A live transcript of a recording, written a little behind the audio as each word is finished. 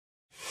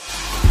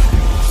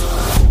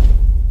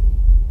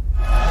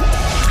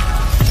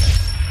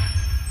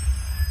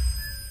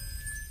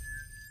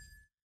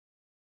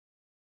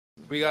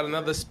We got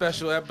another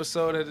special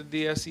episode of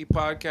the DSC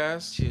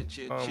podcast.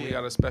 Cheer. We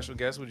got a special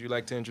guest. Would you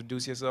like to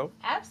introduce yourself?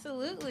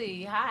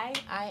 Absolutely. Hi,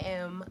 I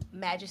am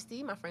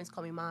Majesty. My friends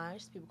call me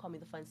Maj. People call me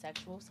the fun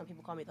sexual. Some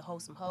people call me the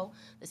wholesome hoe,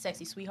 the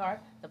sexy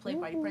sweetheart, the play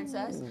party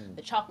princess,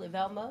 the chocolate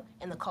Velma,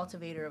 and the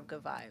cultivator of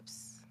good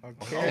vibes.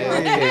 Okay.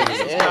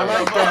 Yeah, I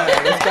like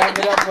that. Let's back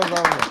it up for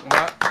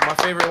Velma. My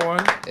favorite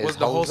one was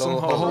the wholesome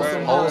hoe.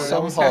 Wholesome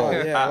hoe.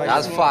 Yeah,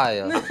 That's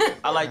fire.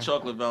 I like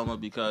chocolate Velma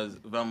because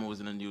Velma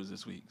was in the news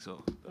this week,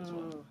 so that's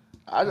why.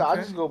 I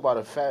just go by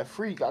the fat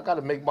freak. I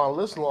gotta make my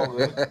list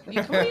longer.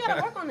 You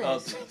gotta work on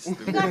this.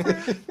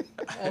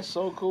 That's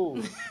so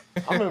cool.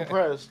 I'm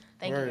impressed.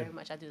 Thank you very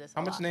much. I do this.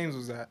 How much names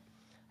was that?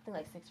 I think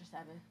like 6 or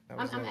 7.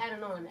 I'm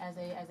adding on as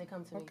they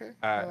come to me. Okay.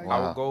 All right.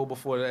 Our goal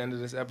before the end of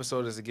this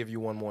episode is to give you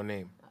one more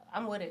name.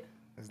 I'm with it.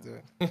 Let's do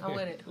it. I'm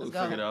with it. Let's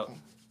We'll figure it go. out.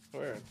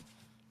 Where?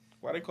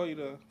 Why they call you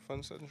the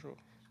fun sexual?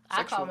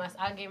 I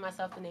gave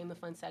myself the name the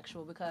fun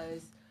sexual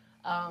because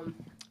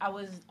I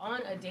was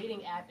on a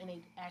dating app and they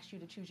asked you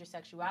to choose your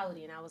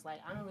sexuality, and I was like,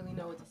 I don't really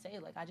know what to say.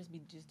 Like, I just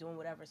be doing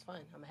whatever's fun.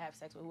 I'm gonna have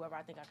sex with whoever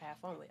I think I can have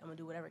fun with. I'm gonna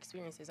do whatever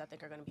experiences I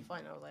think are gonna be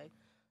fun. I was like,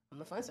 I'm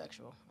the fun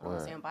sexual. I don't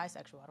want to say I'm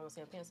bisexual. I don't want to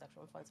say I'm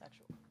pansexual. I'm fun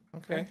sexual.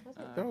 Okay.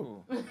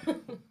 Cool.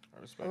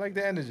 I like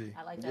the energy.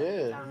 I like that.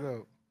 Yeah.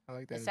 Dope. I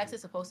like that. And sex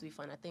is supposed to be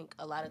fun. I think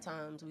a lot of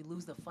times we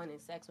lose the fun in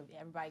sex when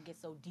everybody gets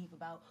so deep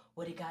about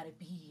what it gotta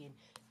be.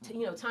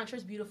 And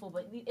tantra's beautiful,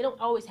 but it don't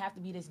always have to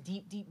be this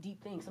deep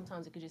thing.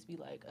 Sometimes it could just be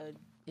like a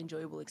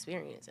enjoyable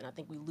experience, and I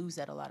think we lose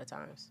that a lot of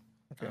times.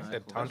 Okay. Is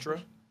that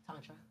tantra?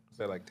 Tantra, Is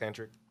that like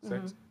tantric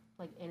sex?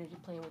 like energy,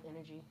 playing with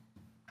energy.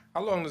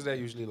 How long does that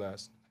usually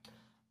last?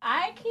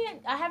 I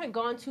haven't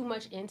gone too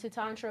much into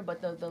tantra,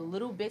 but the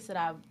little bits that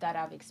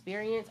I've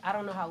experienced, I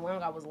don't know how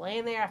long I was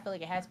laying there. I feel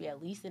like it has to be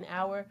at least an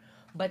hour.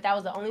 But that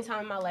was the only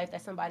time in my life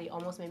that somebody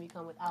almost made me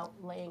come without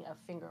laying a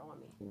finger on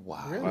me.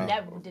 Wow. Really?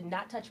 Never did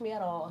not touch me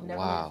at all. Never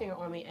laid Wow. a finger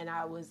on me, and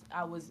I was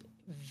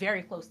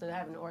very close to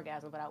having an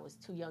orgasm, but I was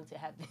too young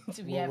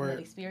to be having that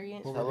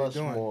experience. What Tell were us they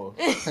doing? more.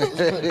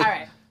 All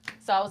right.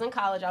 So I was in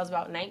college. I was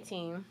about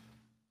 19.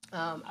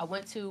 I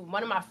went to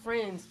one of my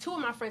friends. 2 of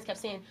my friends kept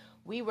saying,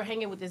 we were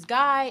hanging with this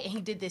guy, and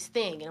he did this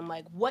thing. And I'm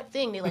like, what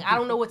thing? They're like, I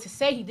don't know what to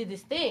say. He did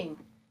this thing.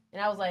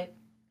 And I was like,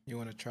 You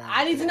want to try?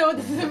 I need to know what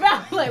this is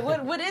about. Like,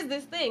 what is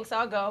this thing? So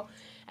I go,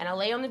 and I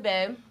lay on the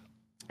bed,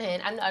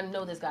 and I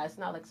know this guy. It's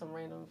not like some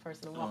random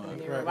person I'm walking in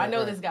the room. I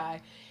know this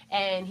guy.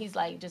 And he's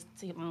like,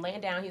 I'm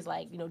laying down. He's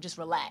like, just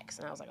relax.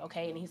 And I was like,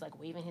 okay. And he's like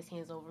waving his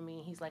hands over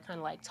me. He's like kind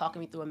of like talking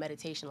me through a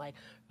meditation, like,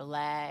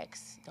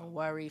 relax, don't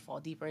worry,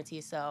 fall deeper into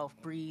yourself,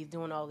 breathe,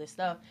 doing all this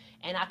stuff.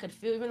 And I could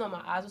feel, even though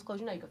my eyes was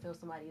closed, you could feel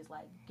somebody is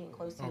like getting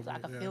close to you. So I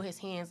could feel his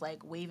hands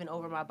like waving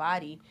over my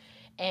body.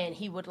 And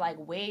he would like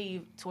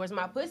wave towards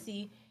my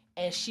pussy,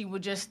 and she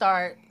would just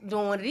start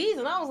doing one of these.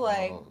 And I was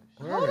like,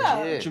 hold up.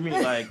 What you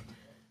mean, like?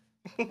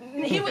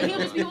 He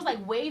was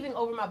like waving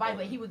over my body,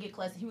 but he would get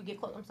close.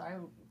 I'm sorry.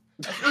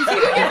 He would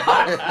get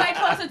like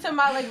closer to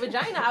my like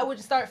vagina. I would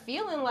start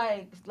feeling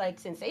like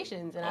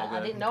sensations, and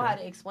I didn't know how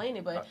to explain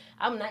it. But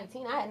I'm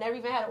 19. I had never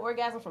even had an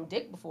orgasm from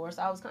dick before,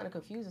 so I was kind of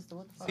confused as to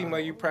what the fuck. Seemed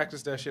like you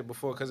practiced that shit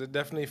before, because it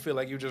definitely feel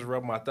like you just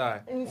rubbed my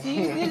thigh. And see,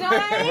 you know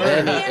what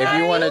I mean? If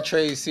you want to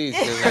trade seats,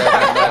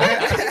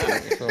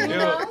 just let me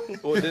know.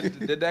 Well,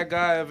 did that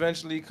guy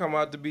eventually come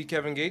out to be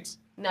Kevin Gates?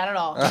 Not at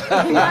all. Not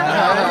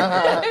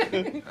at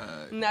all.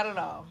 Not at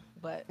all.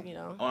 But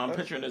Oh, I'm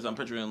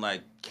picturing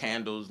like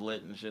candles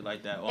lit and shit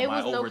like that. Or it am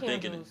I was no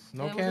overthinking candles. it?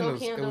 No There candles.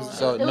 was It no was- candles.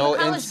 So It was no a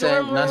college incense,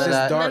 dorm room. none of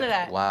that? None of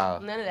that. Wow.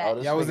 None of Oh, that.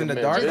 this Yeah, I was in the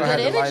nigga dark. made I had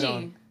Good the light energy.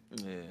 on.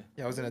 Yeah.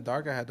 Yeah, I was in the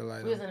dark. I had the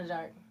light We was on. in the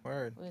dark.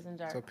 Word. We was in the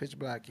dark. So pitch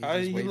black. He's How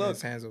just he waving look?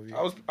 his hands over you.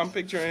 I'm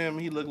picturing him.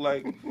 He looked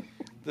like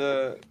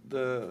the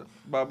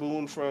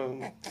baboon from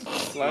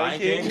Lion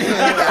King. You know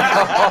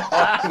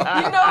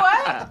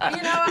what?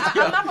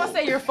 I'm not gonna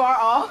say you're far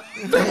off.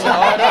 he's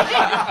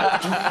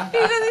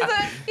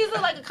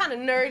like a kind of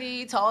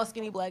nerdy, tall,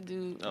 skinny black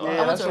dude. Oh, I yeah,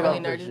 went that's to a what really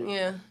I'm nerdy. picturing.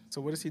 Yeah.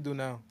 So what does he do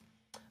now?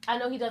 I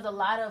know he does a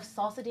lot of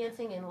salsa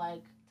dancing and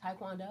like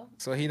taekwondo.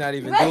 So he not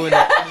even doing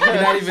that. He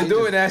not even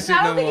doing that shit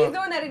I no don't think more. he's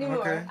doing that anymore.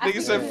 Okay. I Nigga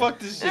think said, he- "Fuck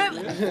this shit." I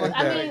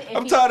mean,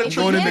 I'm tired of if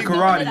going he into is doing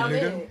karate, it, I'm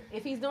in nigga. it.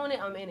 If he's doing it,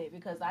 I'm in it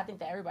because I think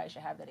that everybody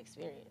should have that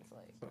experience.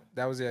 Like,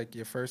 That was like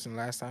your first and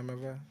last time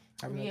ever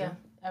having that yeah, done?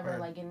 ever Right.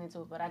 like getting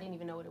into it, but I didn't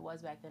even know what it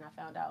was back then. I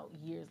found out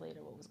years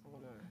later what was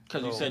going on.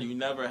 Because you said you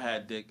never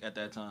had dick at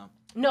that time.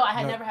 No, I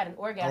had No, never had an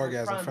orgasm,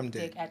 orgasm from from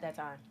dick dick. at that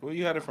time. Where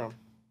you had it from?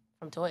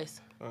 From toys.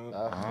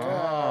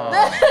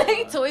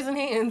 Oh. Toys and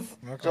hands.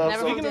 Okay. So,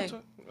 Never so from dick.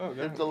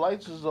 if the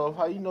lights was off,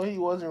 how you know he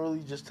wasn't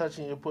really just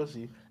touching your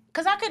pussy?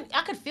 Cause I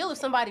could feel if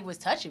somebody was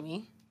touching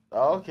me.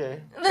 Oh, okay.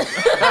 I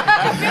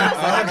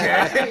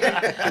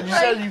You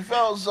said you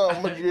felt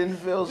something, but you didn't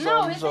feel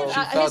No, something. his, So.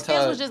 his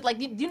feels was just like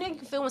you know you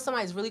can feel when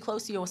somebody's really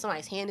close to you or when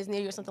somebody's hand is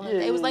near you or something like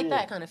that. It was like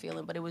that kind of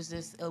feeling, but it was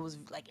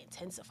like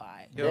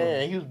intensified.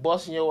 Yeah, he was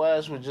busting your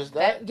ass with just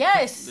that.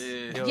 Yes,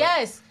 Yeah.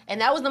 yes,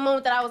 and that was the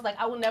moment that I was like,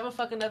 I will never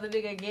fuck another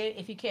nigga again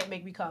if he can't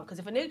make me come. Because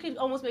if a nigga can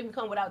almost make me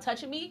come without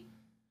touching me,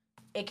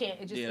 It can't.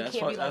 It just Yeah, it that's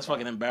can't be that's like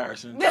fucking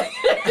embarrassing.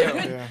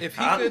 If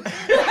he could,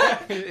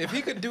 if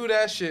he could do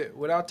that shit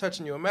without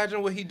touching you,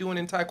 imagine what he doing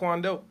in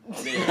Taekwondo.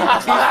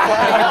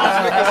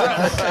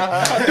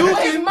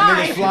 Hadouken!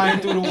 Niggas flying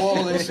through the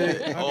wall and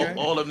shit. Okay.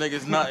 All them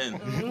niggas nothing.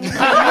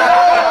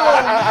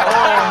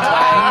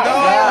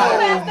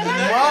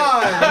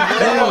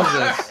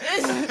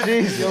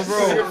 Jesus. Yo, bro,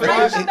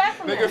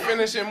 nigga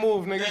finish and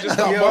move. Nigga just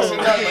start Yo. busting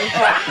out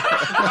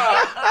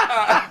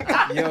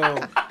like, Yo,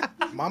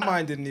 my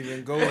mind didn't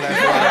even go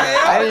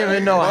that I didn't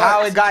even know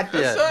how it got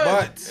there.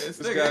 But This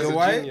this nigga guy's the a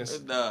white?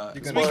 genius. Nah.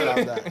 you can stop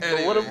that.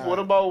 But what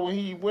about when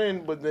he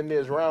win, but then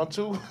there's round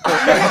 2? Can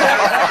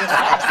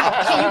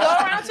you go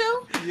around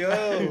too?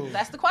 Yo.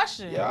 That's the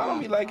question. Yeah, I don't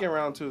be liking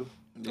round 2.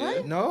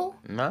 Yeah. No?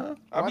 Nah.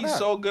 I Why be not?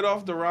 so good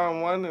off the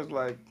round 1. It's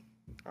like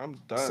I'm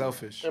done.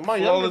 Selfish. In my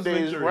Flawless younger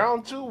days, victory.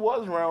 round 2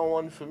 was round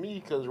 1 for me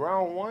because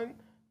round 1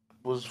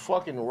 was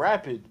fucking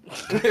rapid.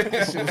 Shit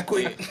was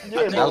quick.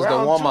 Yeah, That was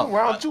the warm-up.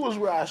 Round 2 is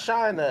where I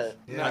shine at.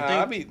 Nah,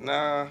 I I think- be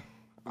I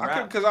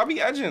Round- cause I be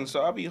edging,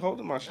 so I be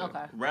holding my shit.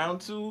 Okay. Round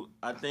 2,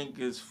 I think,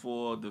 is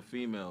for the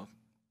female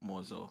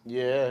more so.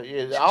 Yeah,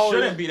 yeah. I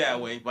Shouldn't be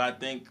that way, but I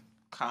think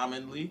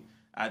commonly,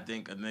 I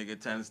think a nigga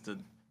tends to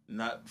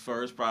nut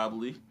first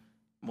probably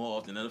more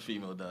often than a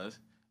female does.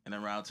 And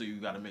then round 2, you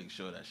got to make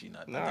sure that she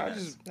nut. Nah, think I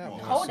that's just- more-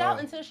 Hold out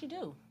until she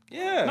do.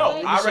 Yeah. No,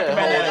 You I said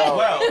recommend that as hold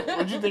well.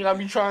 What you think I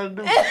be trying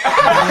to do? That's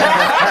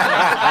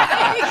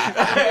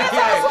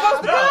how it's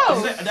supposed to No,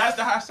 go. that's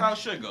how it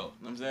should go. You know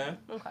what I'm saying?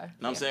 Okay.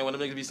 And I'm saying when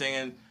the niggas be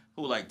singing,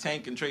 who like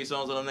Tank and Trey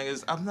Songz and them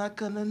niggas, I'm not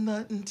gonna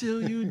nut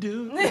until you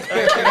do. Yeah,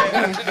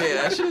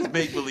 that shit is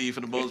make believe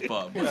for the most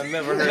part. I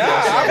never heard Nah,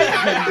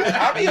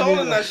 that I be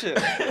holding that shit.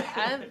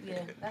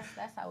 Yeah,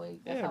 that's how we.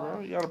 That's Yeah, how bro,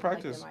 I you gotta like it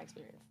practice. in my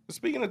experience.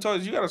 Speaking of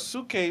toys, you got a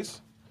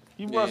suitcase.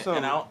 You brought Yeah, some.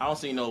 and I don't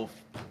see no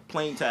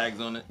plain tags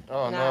on it.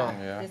 Oh Nah, no.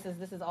 Yeah.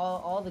 this is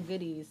all the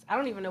goodies. I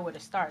don't even know where to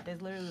start.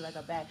 There's literally like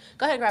a bag.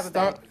 Go ahead, grab a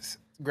bag.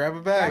 Grab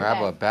a bag.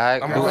 Grab a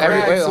bag. I'm Do gonna every,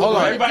 grab wait, two. hold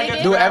on. Everybody get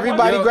Do Do grab one?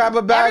 everybody Yo. grab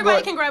a bag?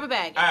 Everybody or- can grab a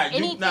bag. All right,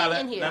 Anything let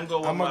in here. them go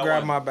one I'm by gonna grab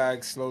one. my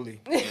bag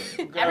slowly.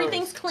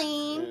 Everything's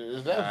clean.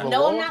 Is that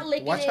No, I'm velour? not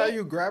licking Watch it. how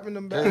you grabbing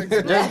them bags.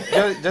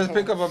 Just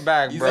pick up a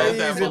bag, bro. said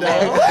that Easy, below.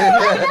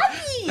 dog.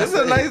 This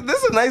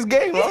is a nice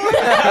game, bro.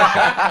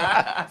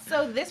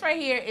 So this right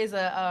here is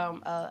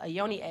a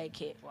yoni egg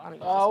kit. Well, I don't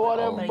know Oh, what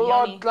if a it's one,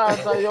 blood but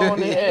clots are you on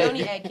the a head?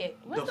 yoni egg kit.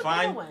 What's the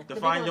bigger one? The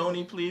Define bigger one.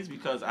 yoni, please,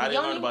 because I The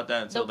didn't learn yoni- about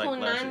that until the like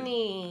last year.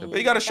 punani. But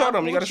you gotta show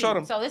them, you gotta show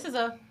them. So this is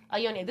a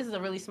yoni egg. This is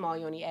a really small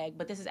yoni egg,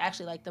 but this is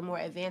actually like the more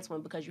advanced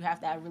one because you have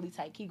to have really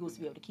tight kegels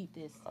to be able to keep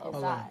this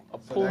inside. A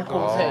poom that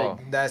poom goes-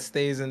 egg. That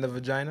stays in the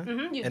vagina,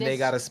 Mhm, you- and this- they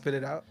gotta spit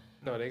it out.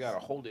 No, they gotta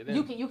hold it in.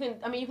 You can.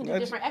 I mean, you can do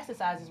That's- different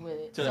exercises with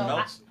it. Till it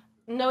melts?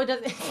 No, it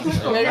doesn't.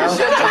 Nigga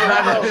said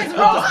to me, It's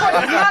rose quartz.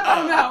 It's not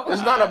gonna melt.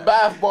 it's not a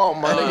bath bomb,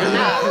 my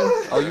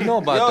nigga. Oh, you know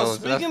about Yo, those.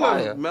 That's speaking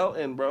fire. of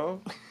melting, bro.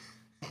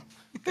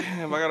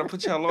 Damn, I gotta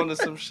put y'all on to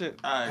some shit.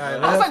 All right, All right,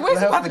 bro. I was like, where's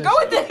Let you her about to go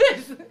with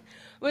this?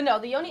 But no,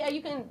 the yoni egg,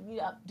 you can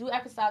do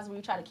exercises where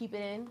you try to keep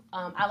it in.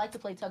 I like to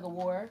play tug of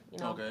war. You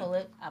know, Okay. pull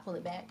it. I pull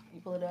it back.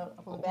 You pull it up.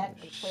 I pull it back.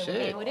 Play shit. with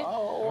it. With it.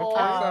 Oh,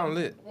 Sound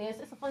lit.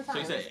 It's a fun time. So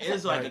you said it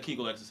is like a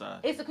Kegel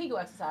exercise. It's a Kegel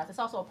exercise. It's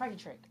also a party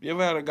trick. You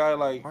ever had a guy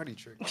like Party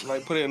trick.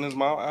 put it in his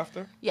mouth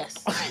after?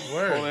 Yes.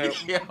 Word. Hold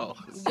it- Yo.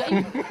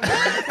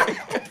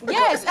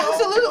 Yes,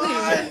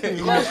 absolutely.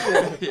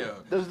 Yo.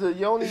 Does the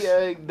yoni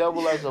egg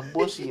double as a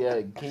bushy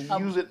egg? Can you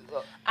use it?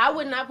 I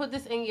would not put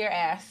this in your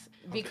ass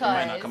because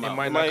might not come It out.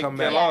 might Might not come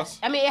get back. lost.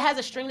 I mean, it has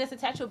a string that's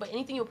attached to it, but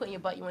anything you put in your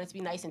butt, you want it to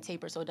be nice and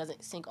tapered so it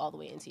doesn't sink all the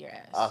way into your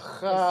ass. The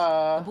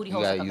Aha. booty You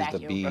hole's gotta like a use the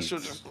vacuum. That beads.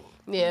 should just.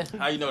 Yeah.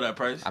 How you know that,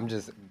 Price? I'm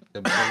just. He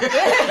went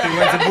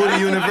to Booty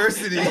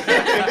University.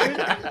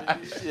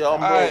 Yeah,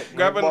 I'm All right,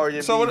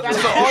 grabbing. So all of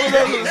those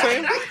are the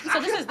same.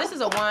 So this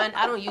is a wand.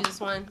 I don't use this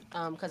one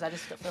because I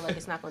just feel like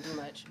it's not gonna do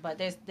much. But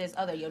there's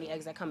other yoni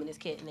eggs that come in this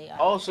kit, and they.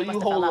 Oh, so must you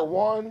have hold fell a out.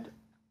 wand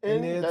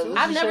in? there, That's too? the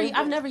same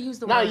I've thing? never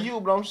used the Not wand. you,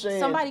 but I'm saying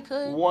Somebody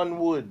could. One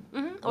would.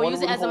 Or One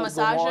use it would as a hold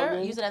the wand massager.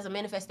 in. Use it as a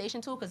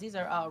manifestation tool because these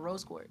are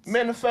rose quartz.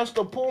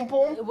 Manifesto poom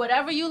poom.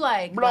 Whatever you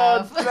like,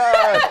 Blood bruv.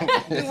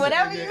 clot.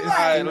 Whatever you All like.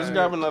 right, let's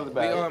grab another We,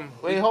 bag.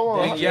 Wait, hold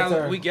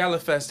on. we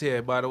Gallifest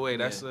here, by the way.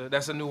 That's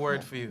a new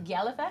word for you.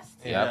 Gallifest?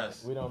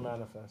 Yes. We don't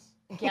manifest.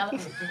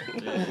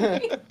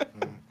 Gallifest.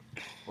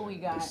 What we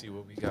got? Let's see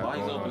what we got. While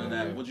he's going opening on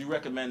that, here. would you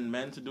recommend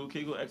men to do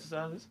Kegel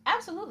exercises?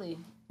 Absolutely.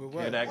 With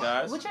Hear what? that,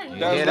 guys? What's your,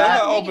 That's hear not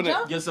that? open it.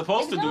 You're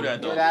supposed to do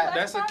that, though.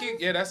 That's a kick.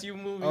 Yeah, that's you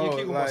moving your Oh,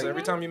 Kegel like- muscle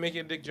every time you make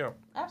your dick jump.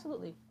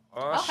 Absolutely.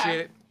 Oh Okay.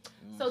 shit.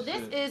 So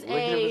this is Look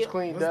if it's a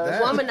clean, What's Dad.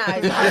 that?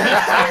 womanizer.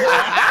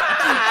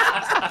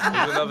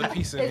 There's another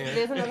piece in here.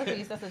 There's another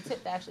piece. That's a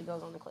tip that actually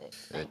goes on the clit.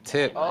 The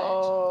tip.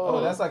 Oh,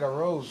 Oh, that's like a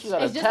rose. she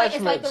got It's just like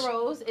attachments. the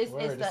rose. It's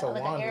Word, the it's a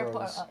like wand an air,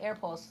 rose. air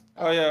pulse.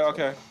 Oh yeah,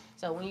 okay.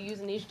 So when you're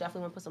using these, you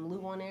definitely want to put some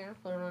lube on there,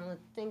 put it on the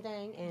thing,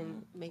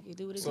 and make it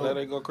do what it So do. let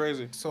it go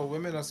crazy. So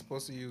women are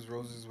supposed to use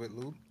roses with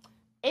lube?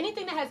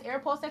 anything that has air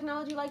pulse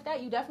technology like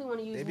that, you definitely want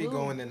to use They be lube.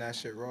 going in that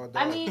shit raw. Dog.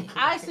 I mean,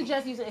 I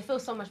suggest using it.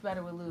 Feels so much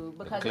better with lube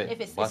because Click. if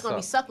it's What's going to be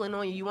up? suckling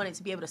on you, you want it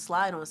to be able to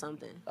slide on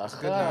something. That's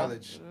good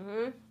knowledge.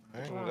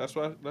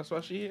 That's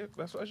why she here.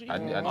 That's why she I-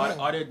 here. I-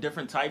 Are there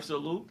different types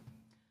of lube?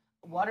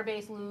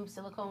 Water-based lube,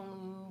 silicone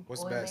lube,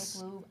 What's oil-based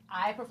best? lube.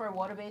 I prefer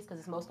water-based because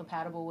it's most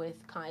compatible with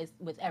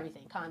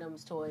everything.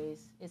 Condoms,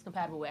 toys. It's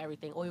compatible with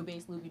everything.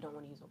 Oil-based lube, you don't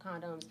want to use with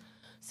condoms.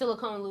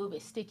 Silicone lube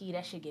is sticky.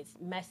 That shit gets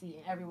messy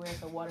and everywhere.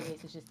 So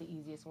water-based is just the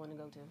easiest one to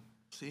go to.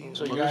 See,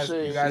 So You you're guys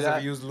saying ever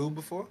used lube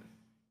before?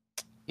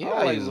 Yeah, I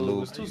I like use lube.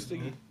 lube. It's too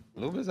sticky.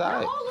 Lube is All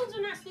alright. lubes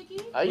are not sticky.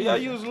 I I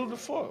use, use lube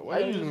before. Why I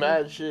you use lube?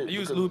 mad shit. I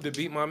use because- lube to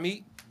beat my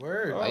meat.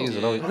 Word. I use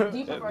lotion. Do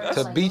you prefer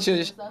To like, beat lotion your-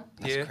 and stuff?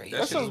 Yeah, crazy. that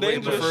That's shit some is way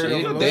dangerous preferred shit. over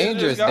You're a lube.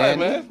 Dangerous, guy, Danny.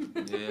 man.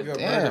 Yeah, You're a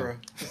Damn. murderer.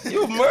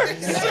 You a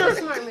murderer.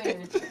 Smart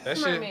man. That Smart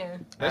shit-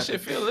 man. that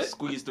shit feel it.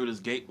 squeeze through this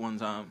gate one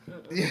time.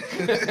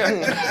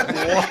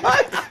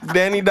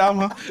 Danny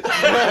Dama.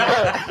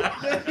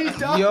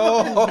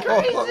 Yo.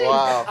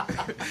 Wow.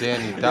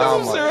 Danny Some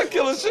Dama. serial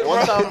killer shit,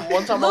 One bro.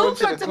 time I Lube went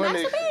to for the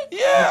clinic. masturbate?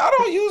 Yeah, I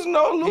don't use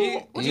no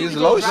lube. He use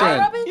Dry lotion.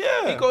 rubbing?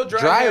 Yeah. He go dry,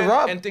 Dry hand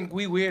rub. and think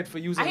we weird for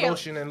using I hear-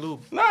 lotion and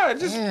lube. Nah,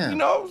 just, Damn. you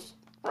know,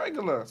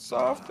 regular,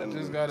 soft, and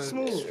Just gotta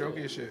smooth. stroke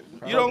your shit.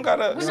 You don't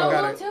gotta. With don't no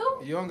gotta- lube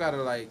too? You don't gotta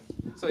like.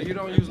 So you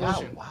don't use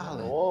lotion.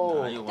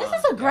 Whoa. This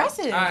is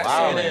aggressive. All right,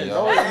 Wow, so then-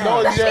 yo. No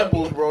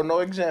examples, bro. No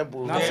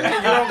examples. I'm saying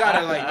you don't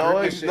gotta like. No,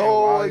 grip this shit and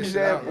no wild this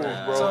shit out.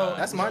 examples, bro. So-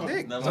 That's my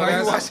dick. No, Why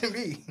you that's- watching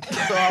me?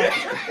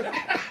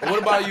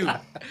 What about you?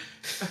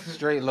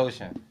 Straight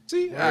lotion.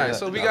 See, all right.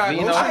 So we got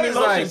Vino. lotion is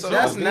Lotion, like so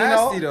That's Vino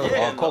nasty though.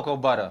 Yeah. Or cocoa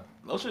butter.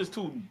 Lotion is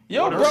too.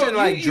 Yo, water- bro, Lotion,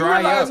 like, you dry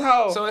realize up.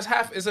 how, So it's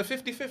half. It's a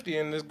 50-50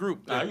 in this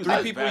group. Nah, I Like, use three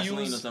like people Vaseline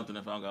or use. something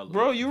if I don't got lube.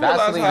 bro, you realize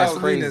Vaseline how is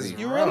crazy.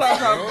 you realize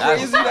how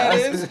crazy that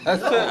is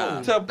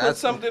That's- to put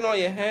something on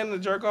your hand to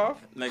jerk off.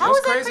 Nigga, How What's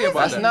is that crazy crazy? about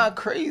That's that? not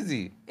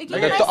crazy. It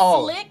Like get the, nice th-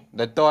 slick.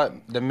 the thought,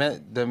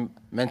 the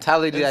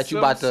mentality It's that you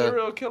some about to.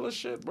 serial killer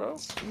shit, bro.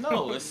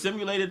 No, it's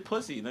simulated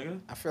pussy, nigga.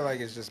 I feel like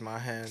it's just my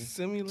hand,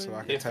 Simulated. so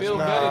I can It touch feel it.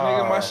 better,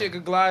 nigga. My shit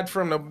could glide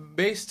from the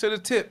base to the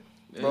tip.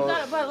 You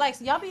gotta- but like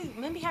y'all be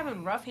maybe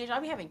having rough hands,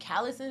 y'all be having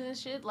calluses and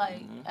shit.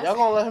 Like Y'all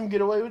gonna let him get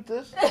away with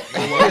this?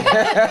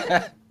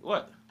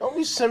 What? Don't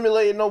be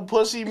simulating no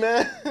pussy,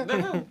 man.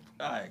 Nigga.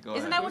 All right, go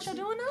isn't ahead. that what you're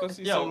doing now?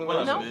 Pussy Yo,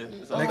 what simulation. else, No?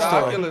 man? It's Next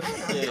all- toy.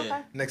 Oculus.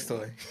 Yeah. Next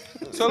toy.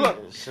 So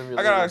look, Simulating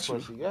I gotta ask you.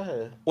 pussy. Go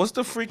ahead. what's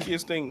the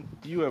freakiest thing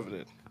you ever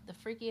did? The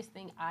freakiest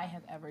thing I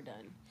have ever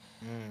done.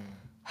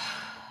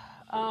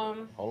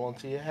 Hold on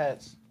to your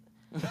hats.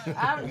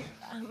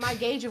 My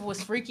gauge of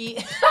what's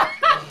freaky.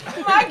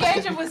 My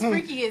gauge of what's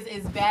freaky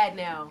is bad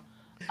now.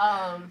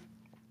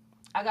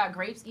 I got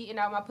grapes eaten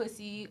out my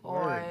pussy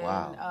on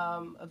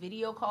Wow. a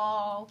video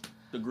call.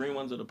 The green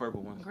ones or the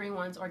purple ones? Green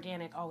ones,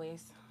 organic,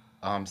 always.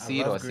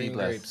 Seed I or love green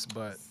seedless? grapes,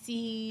 but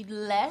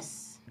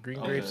Seedless. green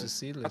Okay. grapes is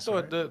seedless. I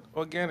thought right? the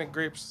organic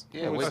grapes.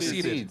 Yeah, were with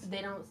seeded. seeds.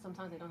 They don't.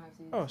 Sometimes they don't have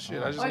seeds. Oh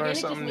shit! I just Organic learned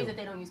just something means new. that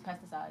they don't use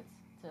pesticides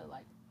to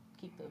like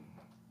keep the.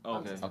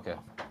 Okay. Okay.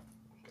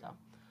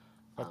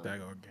 Fuck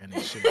that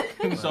organic shit.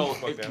 So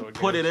Fuck if that you organic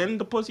put it in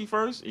the pussy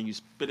first and you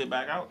spit it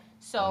back out.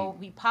 So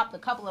we popped a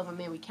couple of them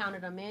in. We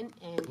counted them in,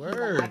 and he,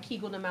 Word. like, I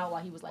kegled them out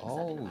while he was like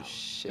sucking them Oh out.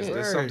 shit. Is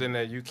this something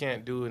that you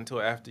can't do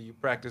until after you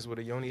practice with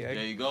a yoni There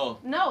egg? you go.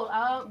 No,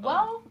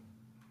 well,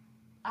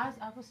 I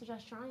would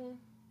suggest trying. You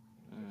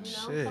know, Shit.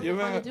 something You ever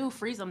fun to had- do.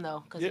 Freeze them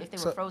though, because if they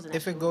were So frozen. if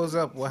it actually, goes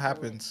up, what it's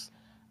really- happens?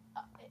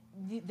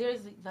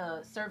 There's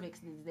the cervix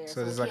is there,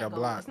 So it there's like can't a go-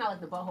 block. It's not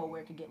like the butthole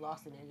where it could get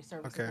lost in there. Your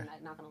cervix Okay. is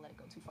not gonna let it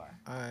go too far.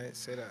 All right,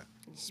 say that.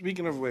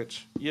 Speaking of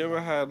which, you ever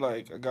had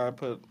like a guy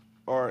put,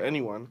 or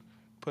anyone,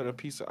 put a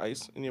piece of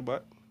ice in your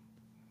butt?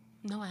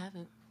 No, I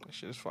haven't. That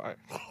shit is fire.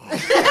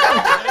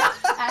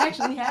 I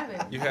actually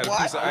haven't. You had a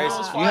piece of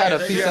ice. You had a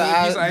piece of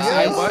ice, in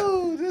your butt?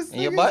 Yo, this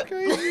In your nigga's butt?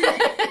 crazy.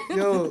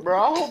 Yo, Bro,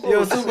 I hope it Yo,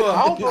 was, Super, I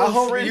hope it I was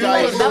hope fridge you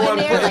Like, ice. the melt one in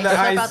there, putting like the slurp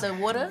ice. out the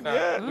water.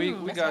 Nah, we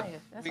that's got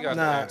fire. That's we got the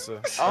Nah.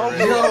 answer. I hope,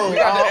 Yo, We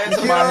got the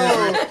answer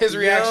by yo, his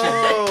reaction.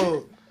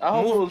 Yo. I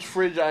hope it was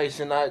fridge ice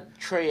and not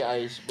tray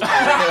ice.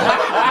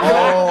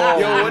 Oh,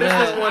 yo, what if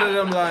it's one of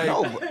them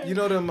like, you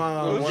know them one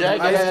of them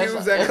Jackass. ice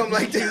cubes that come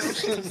like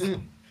this?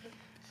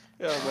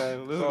 Yeah,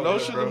 man. Listen, Oh, no yeah,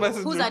 sugar bro.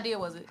 messenger. Whose idea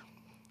was it?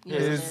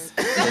 His.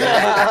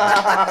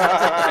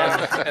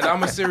 And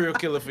I'm a serial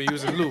killer for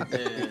using lube.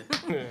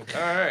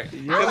 All right.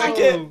 Because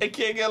it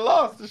can't get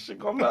lost. This shit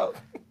come out.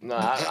 Nah,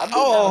 I be,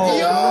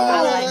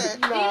 I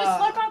like. Do you just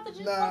slurp out the?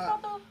 Slurp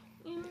out the.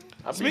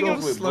 I be Speaking going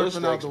of with slurping Bush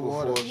out Next the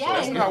before. water. so- Yeah.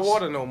 That's not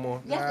water no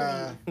more.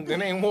 Yes,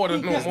 That ain't water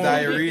no It's more.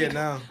 diarrhea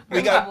now.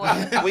 We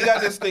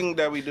got this thing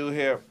that we do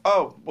here.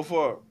 Oh,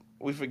 before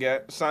we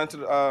forget, sign up to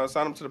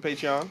the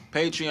Patreon.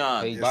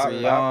 Patreon,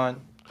 Patreon.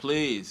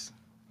 please.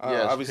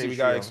 Yes, Obviously, we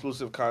got Patreon.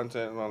 exclusive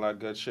content and all that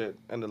good shit,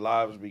 and the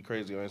lives be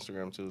crazy on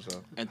Instagram too.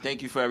 So And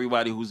thank you for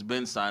everybody who's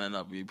been signing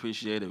up. We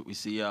appreciate it. We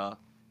see y'all.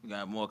 We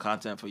got more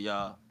content for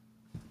y'all.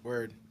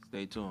 Word.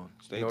 Stay tuned.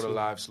 stay You know the tuned.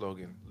 live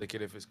slogan: "Lick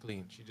it if it's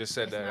clean." She just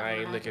said that. not I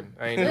ain't gonna licking.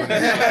 I ain't doing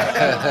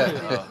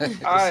that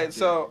shit. All right,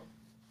 so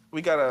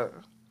we got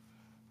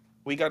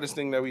this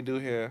thing that we do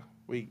here.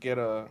 We get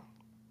a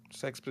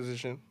sex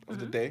position of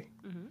the day.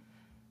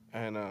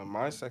 And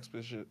my sex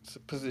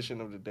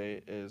position of the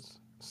day is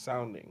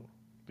sounding.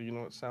 Do you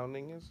know what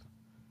sounding is?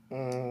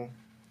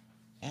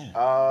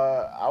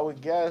 I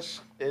would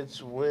guess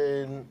it's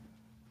when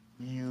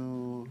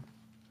you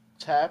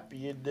tap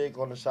your dick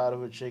on the side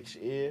of a chick's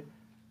ear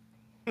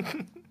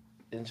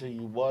until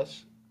you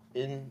bust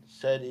in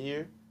said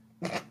ear.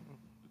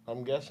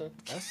 I'm guessing.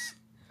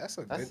 That's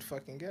a good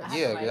fucking guess.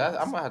 Yeah,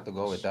 I'm gonna have to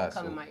go with that.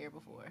 Come in So. my ear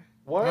before.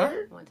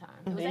 Word? One time.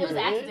 It was an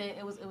accident.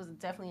 It was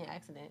definitely an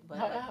accident.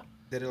 But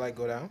Did it like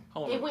go down?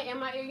 it went in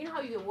my ear. You know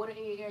how you get water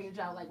in your ear and you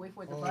try to like wait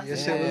for it to bust? Your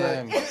shit was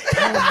Damn, I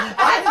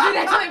had to do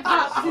that till it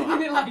popped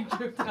and it like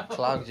dripped out.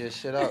 clogged your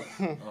shit up.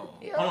 Hold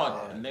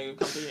on, a nigga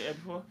come through your ear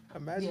before?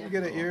 Imagine Yeah. you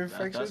get an ear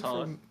That's infection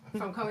hard.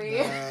 From coming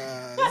in.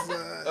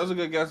 That's a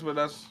good guess, but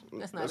that's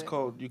not it.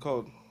 cold. You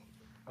cold.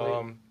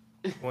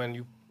 When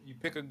you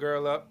pick a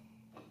girl up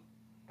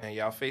and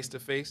y'all face to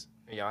face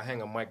and y'all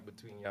hang a mic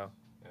between y'all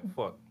and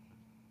fuck.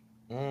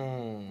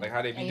 Like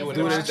how they be And doing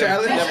you them do them the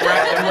challenge?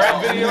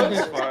 rap That's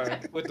videos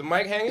fine. with the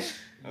mic hanging.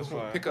 That's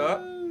fine. Pick her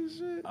up.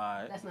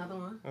 Alright. That's another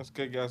one. That's a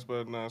good guess,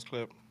 but no, it's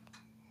clip.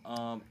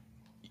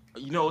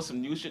 You know some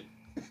new shit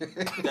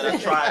that I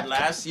tried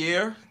last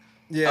year?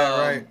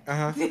 Yeah,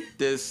 right.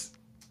 This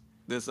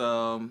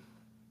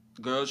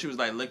girl, she was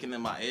like licking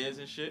in my ears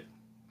and shit.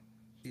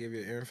 You give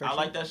you an ear infection? I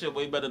like that shit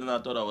way better than I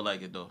thought I would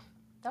like it though.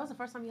 That was the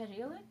first time you had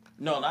your ear licked?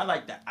 No, not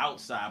like the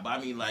outside, but I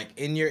mean like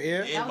In your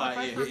ear? in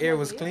my ear. Your ear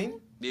was clean?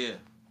 Yeah.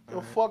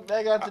 The fuck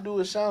that got to do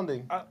with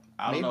sounding? I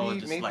don't know, it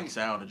Maybe- just like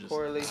sounded just.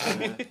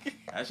 correlation.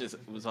 That shit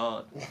was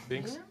hard.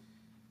 Binks.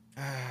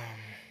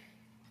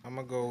 I'm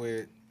gonna go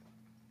with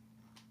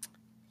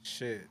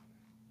shit.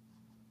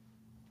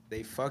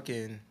 They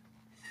fucking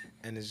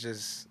and it's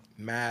just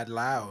mad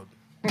loud.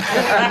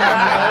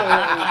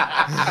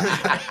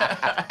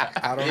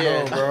 I don't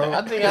know, bro.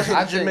 I think that's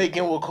what a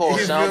Jamaican would call You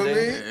feel sounding.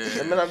 me?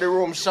 The man out the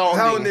room sounding.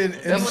 Sounding and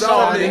Them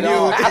sounding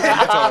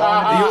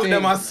sounding. you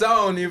them a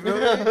sound, you feel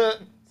me?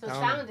 So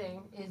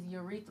sounding is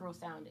urethral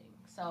sounding.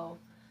 So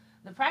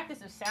the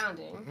practice of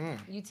sounding,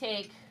 you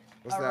take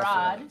What's a that for?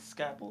 rod.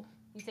 Scalpel.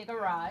 You take a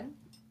rod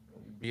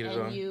Beat it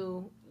and on.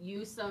 you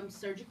use some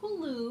surgical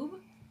lube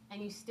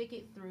and you stick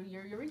it through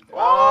your urethra.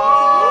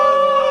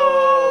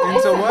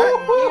 Into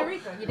what? Your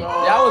urethra. You didn't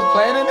know? Y'all was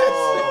planning this?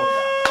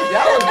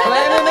 Y'all was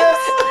planning this?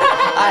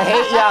 I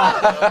hate y'all.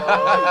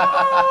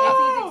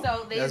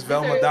 So they, That's these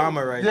are- Velma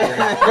Dahmer right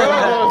there.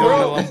 Bro, Doing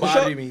the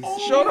lombotomies.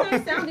 Show These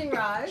them. are sounding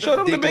rods. Show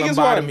them the Dick biggest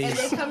one. And they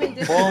lobotomies. come in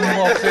different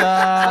Bombo Both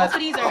clot. of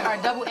these are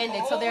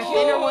double-ended, so they're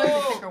thinner ones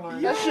and thicker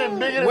ones. That shit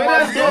bigger than Where my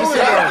that's dick. going,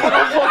 How the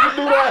fuck you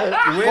do that?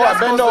 Where that's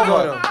supposed to go,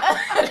 though?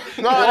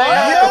 No, they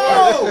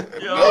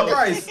Yo,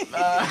 Bryce,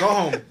 go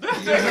home.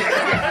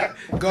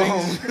 Go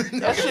home.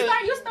 that shit.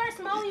 You start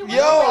smelling. You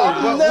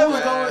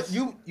Who's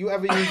going? You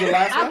ever use the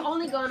last I've one?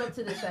 only gone up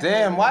to the second.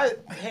 Damn, one. why?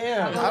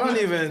 Damn. I don't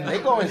even. They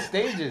go in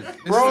stages.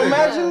 Bro,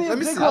 imagine Let your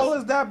me dick see. hole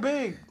is that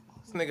big.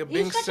 This nigga You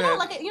Binks stretch it said. out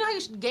like you know how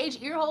you gauge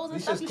ear holes and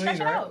These stuff. shit's You stretch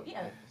clean, it right? out.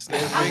 Yeah. This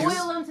nigga I Binks.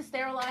 boil them to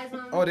sterilize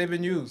them. Oh, they've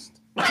been used.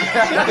 This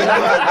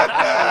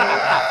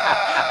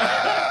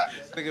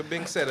nigga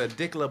Binks said a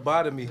dick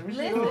lobotomy.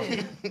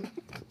 Listen,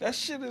 That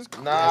shit is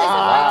crazy.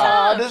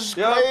 Nah, this is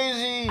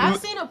crazy. I've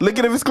seen a. Look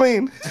at if it's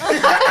clean.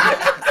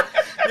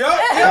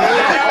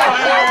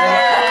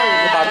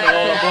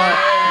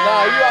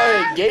 Nah, you out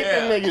here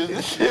gaping niggas.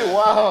 This shit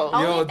wild.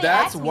 Only Yo, if they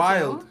that's ask me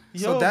wild. to.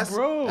 So Yo, that's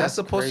bro. that's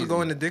supposed Crazy. to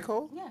go in the dick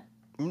hole? Yeah.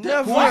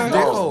 Never. Who's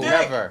dick hole?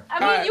 Never. I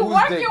mean, you Who's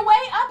work dick? your way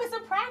up. It's a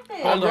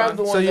practice. I grabbed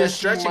the So one you're that she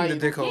stretching might- the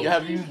dick hole. You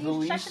have used the You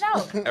least. stretch it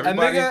out. A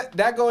Everybody. nigga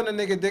that go in a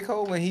nigga dick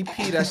hole when he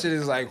pee, that shit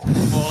is like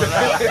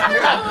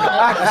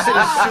that shit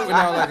is shooting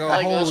out like a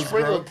Like a hose,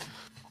 sprinkler. bro.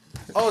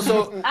 Oh,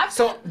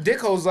 so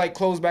dick holes like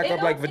close back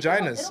up like It'll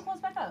vaginas. close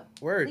back up.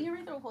 Word. The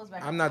urethra will close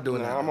back up. I'm not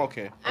doing Nah, that. I'm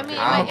okay. I mean,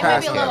 I'm it might be a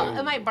passing little. that.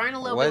 It might burn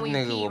a little What bit when you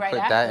nigga pee will right put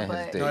after, that in his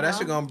but, dick? No, that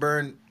shit gonna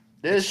burn.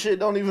 This shit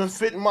don't even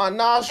fit in my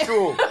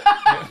nostril.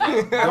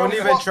 Don't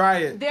even try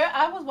it.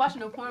 I was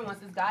watching a porn once.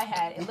 This guy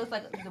had. It looked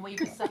like the way you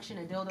could suction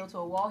a dildo to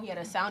a wall. He had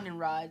a sounding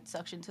rod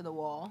suctioned to the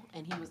wall,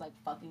 and he was like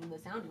fucking the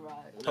sounding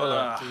rod. Hold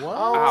on.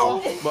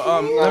 Oh. But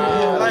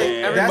Like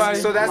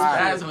everybody.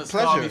 That's gonna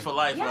scar me pleasure. for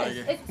life. Yes,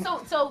 Like, it's,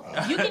 so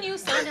you can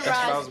use sounding That's what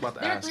I was rods. about to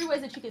There are ask. 3 ways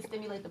that you can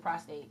stimulate the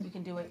prostate. You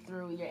can do it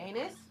through your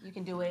anus. You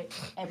can do it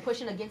and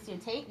pushing against your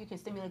taint. You can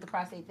stimulate the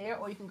prostate there,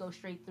 or you can go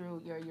straight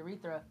through your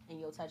urethra and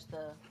you'll touch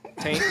the.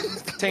 Taint.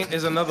 Taint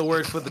is another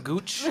word for the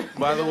gooch,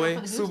 by the way.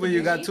 For the Gucci, Super,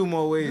 you got Gucci. 2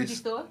 more Gucci ways.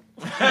 store.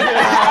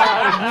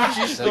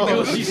 Gucci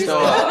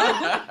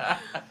store.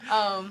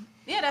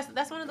 Yeah,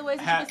 that's one of the ways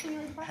that you can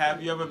stimulate the prostate.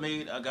 have you ever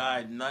made a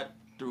guy nut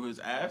through his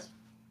ass?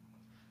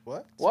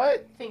 What?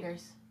 What?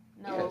 Fingers.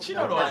 No, She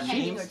no, know what not it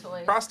finger means.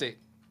 toys. Prostate.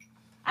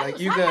 Like I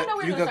know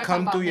we're you gonna could start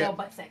come talking through about your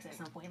butt sex at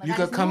some point. Like, you I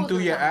could just come knew it through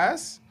was your gonna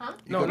ass. Huh?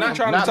 No, not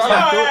trying to Not talk come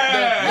about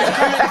through- the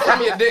coming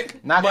from your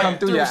dick. Not but come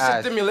through your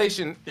ass.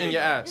 stimulation in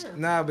your ass.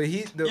 Nah, but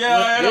he the,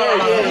 Yeah.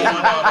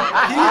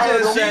 he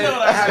just said, You know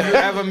what I'm "Have you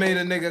saying. ever made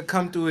a nigga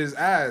come through his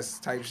ass?"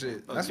 type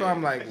shit. That's why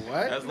I'm like,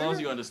 what? As long as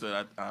you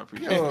understood, I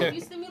appreciate Yo. it.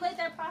 You stimulate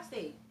that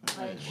prostate.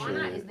 Like, why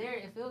not? It's there.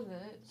 It feels good.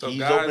 So He's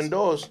guys, open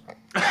doors.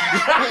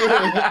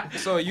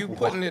 so you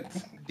putting it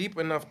deep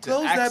enough to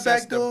Close that access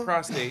back the door.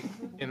 prostate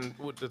in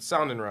with the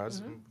sounding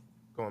rods.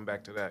 Going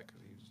back to that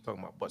because he was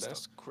talking about butt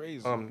That's stuff.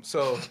 crazy.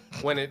 So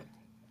when it,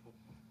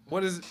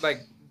 what is it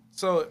like?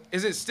 So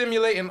is it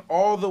stimulating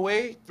all the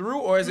way through,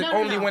 or is it No, no,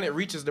 only no. when it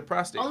reaches the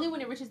prostate? Only when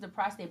it reaches the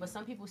prostate, but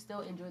some people still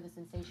enjoy the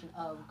sensation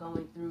of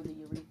going through the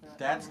urethra.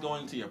 That's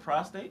going to your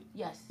prostate?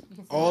 Yes, you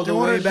can see All it. the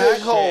Through way the back.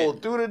 dick hole.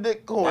 Through the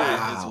dick hole.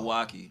 That is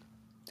wacky.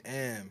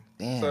 Damn.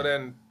 Damn. So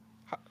then,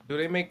 do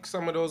they make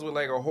some of those with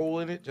like a hole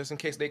in it just in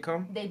case they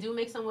come? They do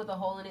make some with a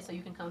hole in it so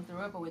you can come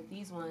through it, but with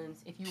these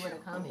ones, if you were to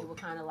come, it will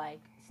kind of like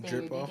stay in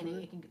your Drip dick off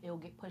and of it'll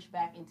get pushed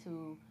back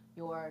into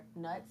your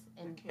nuts,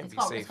 and Can't it's be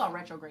called safe.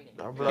 retrograding.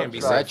 Can't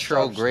be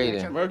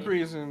Retrograding.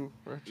 Mercury is in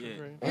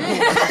retrograde.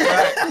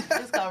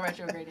 It's called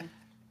retrograding.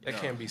 That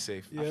can't be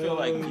safe. I feel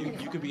like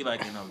you could be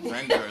like in a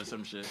vendor or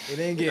some shit. It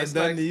ain't getting That's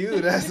done like- to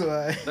you. That's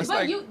why. That's But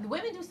like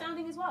women do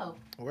sounding as well.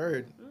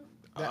 Word.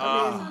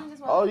 Sounding as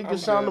well. Oh, you can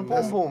sound the good.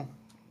 boom boom.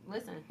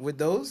 Listen, With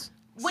those?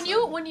 when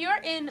you're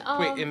in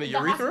Wait, in the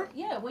urethra?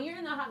 yeah, when you're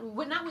in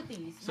the not with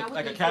these, not with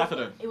like a these,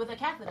 catheter. With a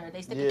catheter,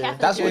 they stick Yeah. a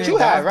catheter. That's in what your you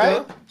had,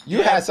 Doctor? right?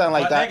 You had something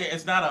like But that. nigga,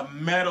 it's not a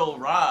metal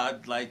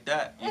rod like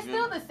that. You It's feel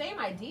still me? the same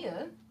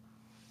idea.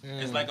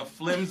 It's like a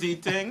flimsy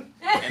thing.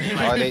 And And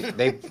Oh,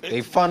 like,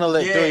 they funnel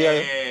it through your.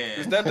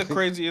 Is that the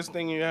craziest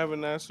thing you have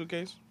in that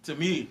suitcase? to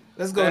me,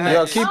 Let's go That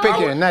next. Yo, keep I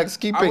picking. would- Next,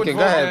 keep I would picking.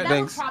 Go vote ahead, that would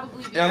Binks.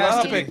 probably be Yeah, It has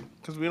let's to be. pick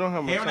because we don't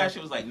have much hearing that time.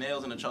 shit was like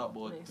nails in a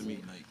chalkboard to me.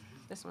 Like,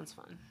 This one's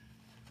fun.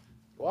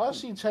 Why I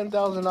see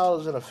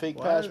 $10,000 in a fake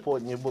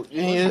passport in your book?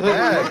 Because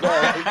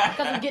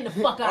I'm getting the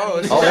fuck out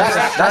of here. Oh,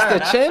 that's the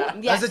chin.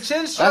 Yes. That's a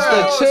chin That's strap.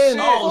 the chin.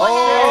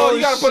 Oh, you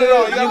gotta put it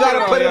on. You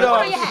gotta put it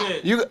on.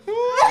 shit. You. Put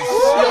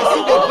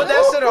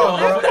that shit on,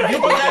 bro. Yo, if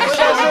you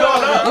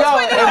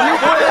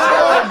put it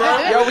on, bro.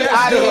 Yo, we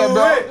out of here,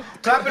 bro.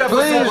 Clap it up for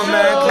Please,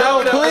 Superman. yo,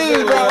 Clap it up for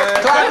please, bro. Superman.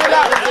 Clap it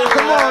up.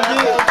 Come on, B.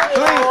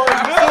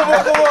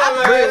 Please. Come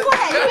on, man.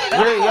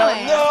 Great,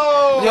 yo.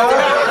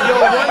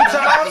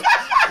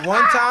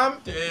 One time,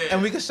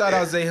 and we can shout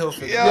out Zay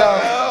Hilfiger.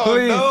 Yo,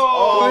 please.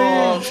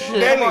 Oh, Please.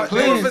 shit. Come on, do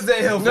it Please. for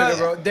Zay Hilfiger, No.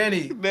 bro.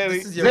 Denny, Denny.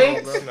 this is your Zay?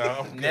 role, bro.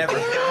 no. Never.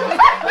 Why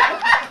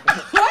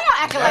y'all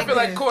acting I like feel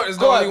like this? Court is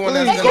the Court, only one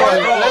please, that's Court.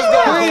 gonna Let's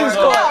go. Please,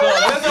 Court.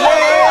 Let's go.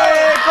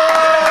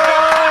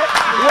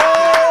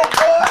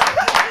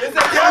 It's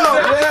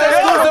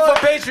exclusive for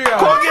Patreon.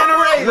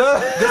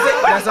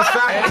 That's a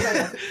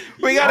fact.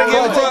 We gotta Yo,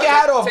 give it take your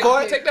hat off,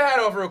 Court. Take the hat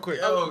off real quick.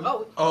 Oh,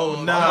 nah. Oh,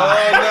 man.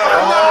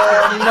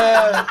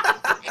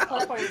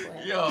 Close for you,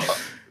 boy. Yo,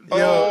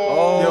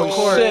 Oh,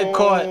 Court. shit,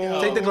 Court.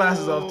 Take the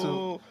glasses off,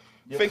 too.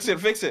 Fix it,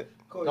 fix it.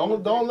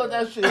 Don't let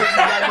that shit hit you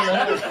back in the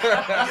head.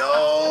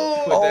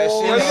 Put that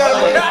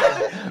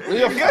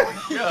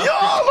shit.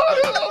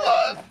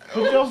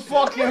 Put your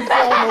fucking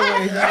phone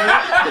away,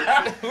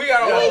 man. We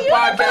got a whole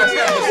podcast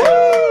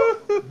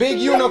episode. Big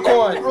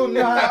unicorn. Oh,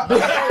 nah.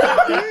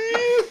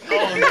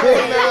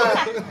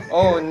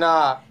 Oh,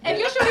 nah. If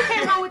your shorty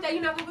came out with that, you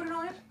not gonna put it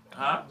on him?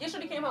 huh? Your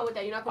shorty came out with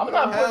that, you not I'm gonna put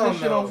not it on him? putting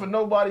this shit no. on for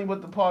nobody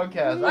but the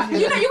podcast. I You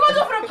get know, you gonna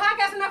do it for the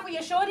podcast and not for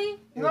your shorty?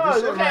 no,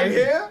 This shit okay. right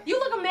here. You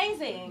look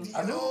amazing.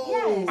 I do.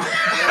 Yes.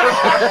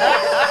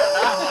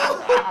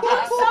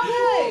 So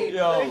good.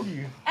 Yo, Thank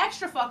you.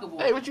 Extra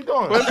fuckable. Hey, what you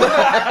doing?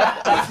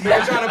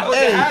 Nigga trying to put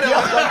the hat on.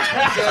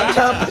 I'm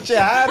trying to put your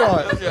hat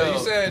on. So you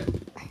said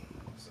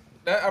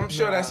that, I'm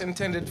sure that's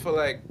intended for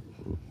like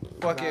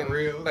fucking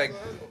like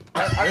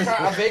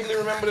I vaguely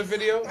remember the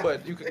video,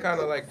 but you could kind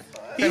of like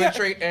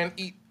penetrate and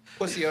eat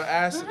pussy or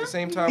ass at the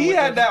same time. He with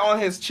had it. that on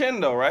his chin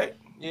though, right?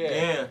 Yeah.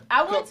 yeah.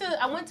 I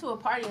went to a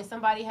party and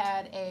somebody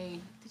had a.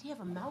 Did he have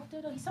a mouth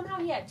dildo? Somehow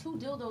he had 2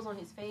 dildos on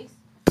his face.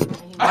 And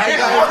he Why you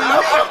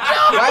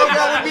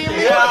gotta be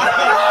me?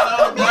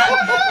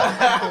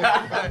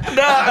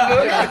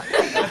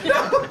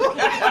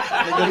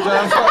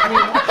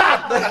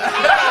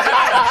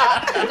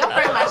 Don't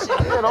break my shit.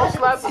 Yeah, don't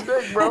slap the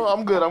dick, bro.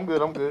 I'm good. Trying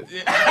to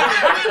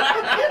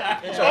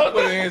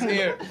put it in his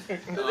ear. He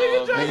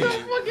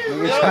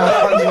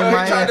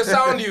tried to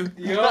sound you.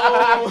 Good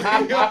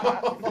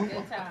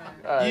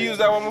time. You used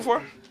that one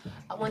before?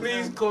 I went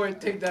Please, to, Court,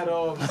 take that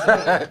off.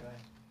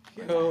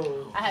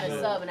 Yo. I had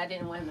a sub and I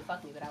didn't want him to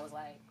fuck me, but I was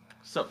like,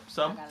 Some.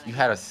 I gotta You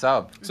had a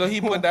sub. So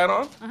he put that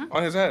on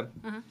his head.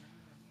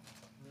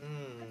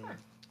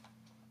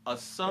 A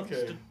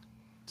substitute.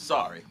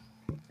 Sorry.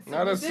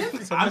 Not a.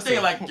 I'm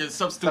thinking like your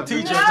substitute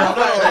teacher. No.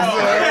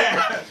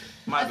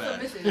 My That's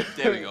bad. submissive.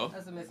 There we go.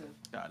 That's submissive.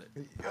 Got it.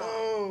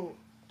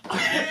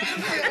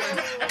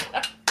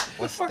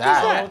 What's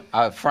that?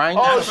 Frank?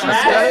 Oh, What's shit.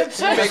 that?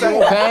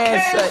 Pansexual.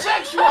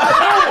 Pansexual. I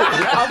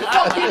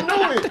fucking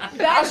knew it.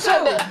 I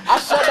said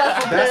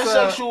that for That's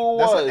sexual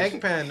That's was. an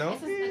egg pan, no?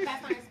 It's a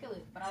cast iron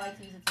skillet, but I like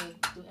to use it to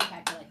do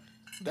impact play.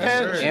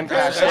 Impact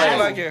That shit play.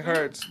 like it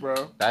hurts,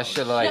 bro. That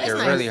shit look like No, it's it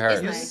nice. really It's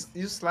hurts. nice.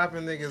 You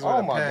slapping niggas Oh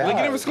with a my pan. God. Look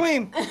at it was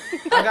clean. I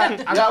Yeah,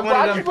 got bro, one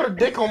I of just them. put a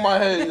dick on my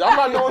head. I'm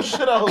not doing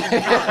shit else. Don't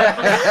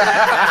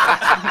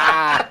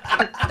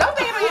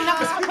think about your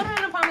knuckles. Put it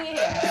in the palm of your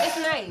head. It's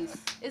nice.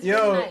 It's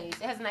Yo. really nice.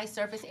 It has a nice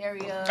surface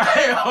area.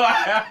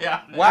 Why,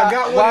 I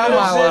got why one am of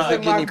I those was shits the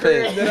in my guinea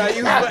crib pig? that I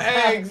use for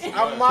eggs.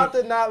 I'm about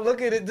to not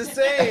look at it the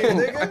same,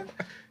 nigga.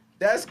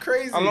 That's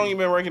crazy. How long you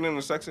been working in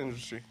the sex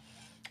industry?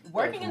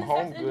 Working in the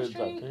From sex Home Goods, I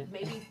industry, think.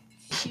 maybe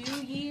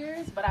 2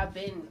 years, but I've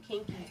been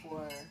kinky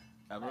for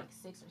Ever? like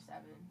 6 or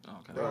 7.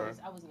 Okay.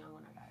 I was young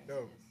when I got into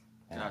Dope.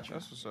 this. Gotcha.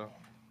 That's what's up.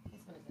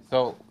 It's been a good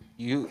So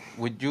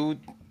would you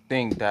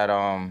think that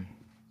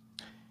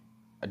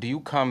do you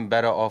come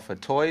better off of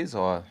toys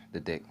or the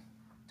dick?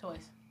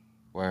 toys.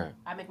 Where?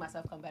 I make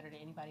myself come better than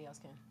anybody else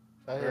can.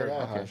 I hear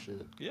that Okay.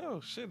 shit.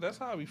 Yo, shit, that's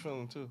how I be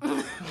feeling too.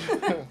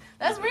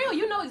 That's real.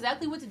 You know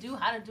exactly what to do,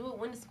 how to do it,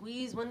 when to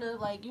squeeze, when to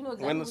like, you know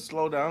exactly. When to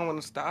slow down, when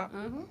to stop.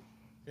 Mm-hmm.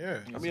 Yeah.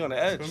 I be on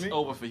the edge. It's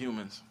over for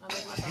humans. I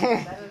make myself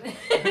come better than.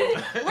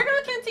 We're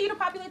gonna continue to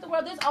populate the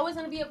world. There's always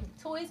gonna be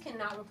toys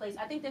cannot replace.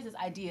 I think there's this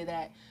idea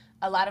that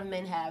a lot of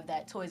men have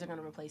that toys are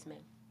gonna replace men.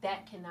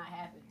 That cannot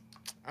happen.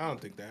 I don't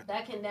think that.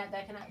 That cannot.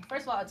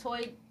 First of all, a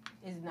toy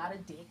is not a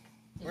dick.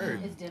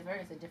 Word. It's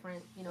different. It's a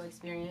different,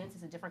 experience.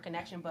 It's a different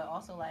connection. But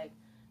also, like,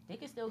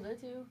 dick is still good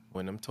too.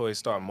 When them toys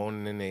start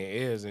moaning in their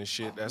ears and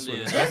shit, that's what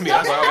Yeah. it's It's gonna be.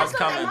 That's what I was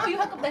something coming. now. You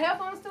hook up the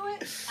headphones to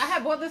it. I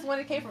had bought this one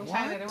that came from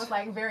China. And it was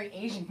like very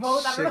Asian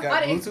mode. I Shit don't know got how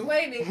to Bluetooth?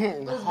 explain it.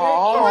 It was very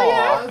Oh, Asian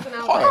yeah. modes, and I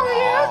was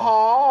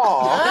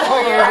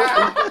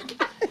like,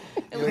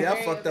 it Yo, was y'all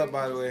very fucked up,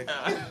 by the way.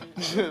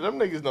 Them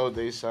niggas know what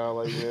they sound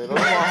like, man. Those are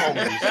my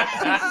homies.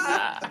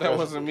 That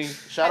wasn't me.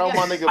 Shout out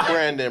my nigga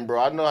Brandon,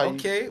 bro. I know how you.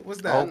 Okay,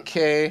 what's that?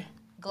 Okay.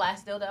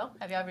 Glass dildo.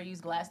 Have you ever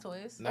used glass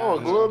toys? Oh,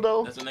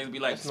 gldildo. That's when niggas be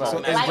like, That's not-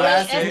 smoking So that it's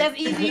Lightweight, glass- that's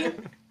easy.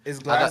 Is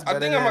glass I better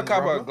think I'm than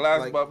gonna cop a rubber? glass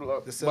Like,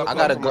 bubble. the silk- I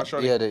gotta for my go.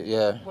 shorty.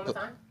 Yeah. One more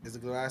time. Is the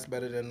glass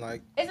better than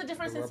like? It's a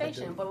different The rubber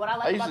sensation, dildo. but what I I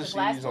like used about to the see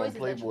glass these toys on is that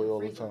you Playboy can all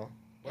the freeze them. time.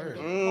 Word.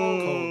 And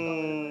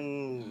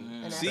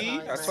that's See, how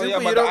I it's saw like-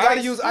 y'all You about don't the gotta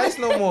ice. use ice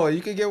no more.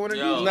 You can get one of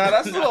Yo. these. Nah,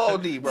 that's a little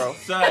OD, bro.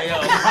 Sorry, yo. My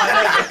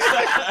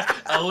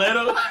nigga, a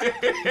little.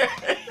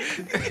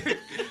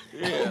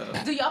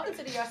 Yeah. Do y'all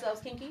consider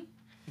yourselves kinky?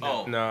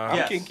 Oh, Nah. I'm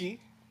yes. kinky.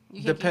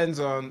 You Depends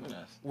on Yes.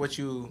 what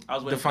you I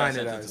was waiting define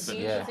for it that as. sentence Do to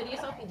you Yeah. consider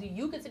yourself? Do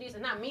you consider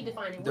yourself? Not me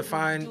defining. What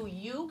Define- Do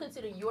you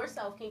consider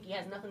yourself kinky? It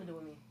has nothing to do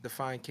with me.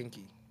 Define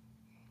kinky.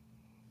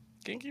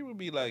 Kinky would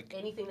be like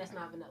Anything that's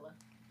not vanilla.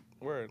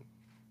 word.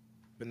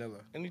 Vanilla.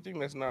 Anything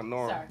that's not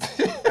normal.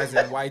 Sorry. As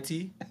in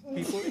YT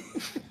people.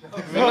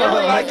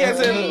 Vanilla, like as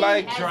in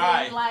like As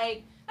dry. in,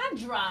 like not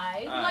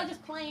dry. Alright. Like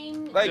just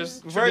plain. Like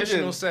Just virgin.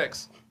 traditional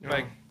sex.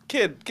 Like,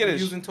 kiddish.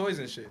 Using toys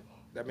and shit.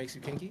 That makes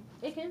you kinky.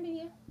 It can be.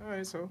 Yeah. All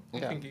right, so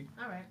Yeah. kinky.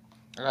 All right.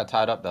 I got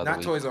tied up the other Not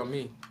week. toys on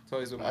me.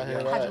 Toys with I my hear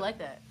girl. that. How'd you like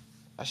that?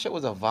 That shit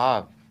was a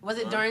vibe. Was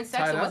it during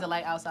sex Tied or was up? it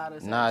like outside of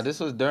sex? Nah, this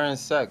was during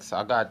sex.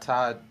 I got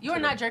tied. You are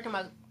not jerking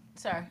my.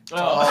 Sir.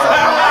 Oh.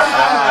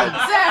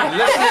 Sir.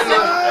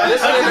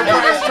 listening to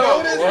Bryce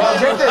talk.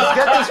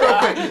 Get this real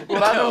quick.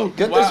 What I do?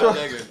 Get this real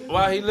Nigga.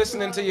 While he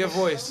listening to your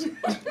voice.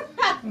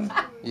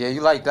 Yeah,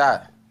 you like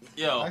that.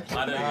 Yo, my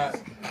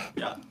nigga.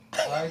 Yeah.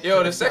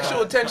 Yo, the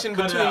sexual tension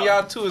Cut it between out.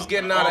 y'all two is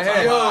getting out of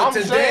hand. Yo, I'm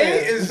today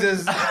saying. is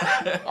just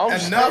I'm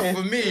enough saying.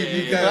 for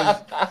me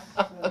because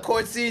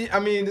Court scene. I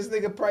mean, this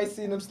nigga Price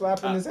seen him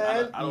slapping his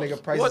hand. I don't-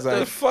 Nigga Price What is The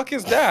like, fuck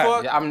is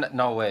that? Yeah, I'm not,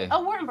 no way. A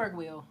Wartenberg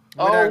wheel.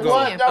 Oh, Where that go?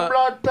 what the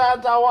blood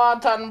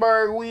clot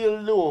Wartenberg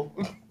will do?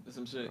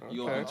 Some shit.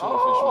 You open Okay. to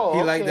Oh,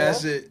 he like that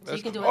okay. shit. So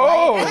you can do it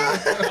Oh,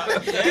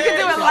 light. You can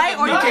do it light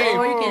or you can,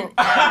 or you can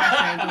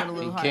try and do it a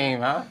little He harder. came,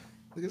 huh?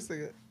 Look at this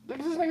nigga. Look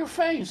at this nigga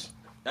face.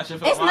 That shit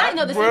felt It's not,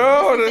 no, this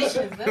Bro, is this-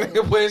 sensations, Nigga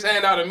though. put his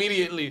hand out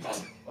immediately.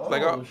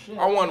 Like, I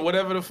want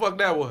whatever the fuck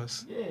that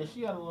was. Yeah,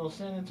 she got a little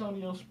San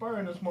Antonio spur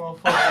in this That's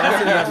motherfucker.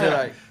 what I feel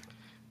like.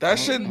 that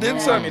shit did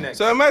Yeah. something.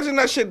 So imagine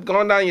that shit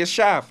going down your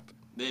shaft.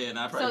 Yeah,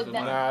 not So probably.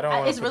 that, Nah, I don't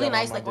wanna it's put really that on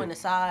nice, my like on dick.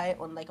 the side,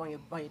 on like on your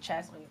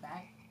chest, on your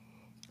back.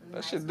 That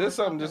Nice, shit did goes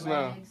something up just your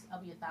now. legs,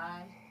 up your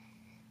thigh.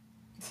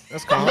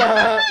 That's calm.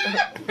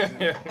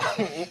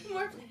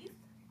 More, please.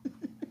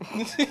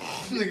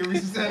 Nigga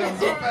reached his hand up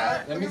so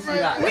fast. Let me see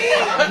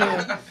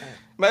that.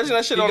 Imagine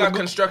that shit He on got the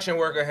construction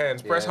worker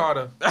hands. Press Yeah.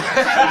 harder.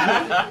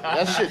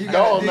 That shit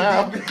dull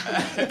now.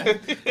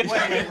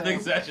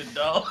 Niggas that shit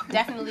dull.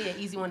 Definitely an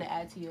easy one to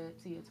add to your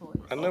toys.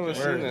 I never Okay.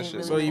 seen that Word.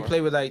 shit. So you before.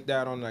 play with like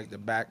that on like the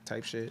back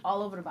type shit.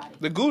 All over the body.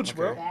 The gooch,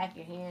 bro. Back,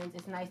 your hands.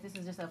 It's nice. This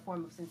is just a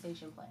form of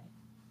sensation play.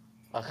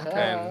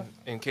 And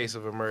in case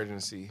of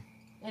emergency,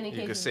 And in you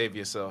case could of- save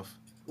yourself.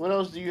 What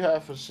else do you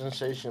have for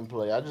sensation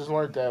play? I just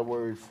learned that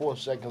word 4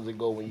 seconds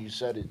ago when you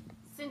said it.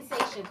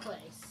 sensation play.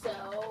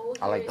 So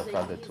I like here's the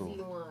feather, an too.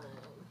 easy one.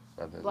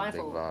 That's a big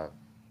Blindfold. vibe.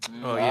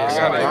 Oh yeah, Ah,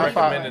 somebody blindfold-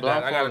 recommended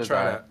that. I gotta blindfold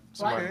try is that.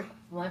 Somebody.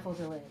 Blindfolds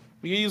are lit.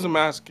 You can use a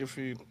mask if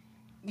you.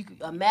 You could,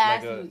 a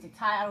mask, Like a- you use a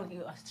tie, I don't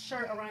give a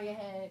shirt around your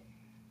head.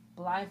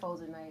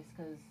 Blindfolds are nice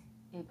because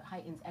it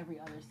heightens every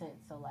other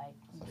sense. So like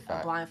a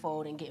fact.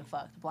 blindfold and getting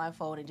fucked,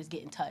 blindfold and just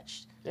getting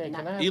touched. Yeah, And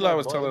can not- I have Eli that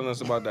was button? telling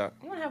us about that.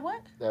 You wanna have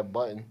what? That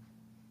button.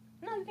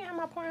 No, you can't have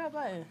my Pornhub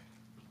button.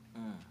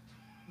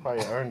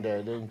 Probably earned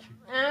that, didn't you?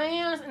 No,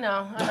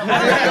 I don't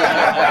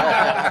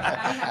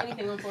I don't have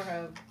anything on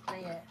Pornhub.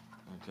 Not yet.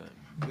 Okay.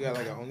 You got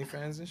like an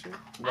OnlyFans and shit?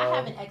 I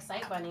have an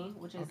Excite Bunny,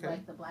 which is Okay.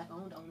 like the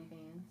black-owned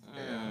OnlyFans.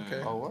 Mm.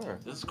 Okay. Oh,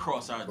 word. This is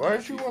cross our.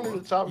 Weren't you one of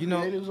the top You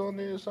know- creators on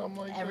there or something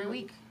like that? Every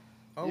week.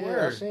 Oh, yeah, I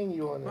word. seen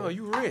you on there. Oh,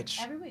 you rich.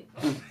 Every week.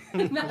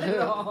 Not at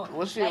all.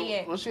 What's Not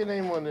yet. your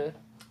name on there?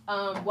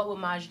 What would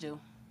Maj do?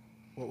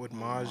 What would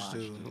Maj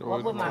do?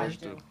 What would Maj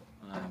do?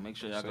 Make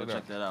sure y'all Say go that.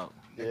 check that out.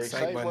 The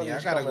Excite Bunny. I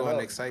Bunny's gotta go coming on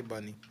up. Excite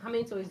Bunny. How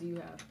many toys do you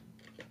have?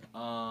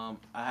 I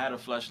had a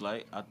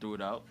flashlight. I threw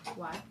it out.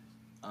 Why?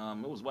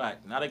 It was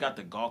whack. Now they got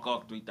the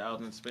Gawk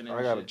 3000 spinning. I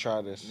and gotta shit.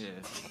 try this. Yeah,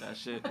 that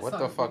shit. What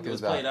the fuck It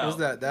was is played that? out. What's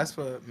that? That's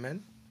for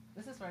men?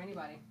 This is for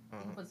anybody. You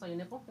can put this on your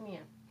nipple. Give me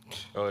in.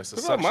 Oh, it's a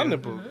Put on my suction.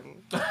 nipple.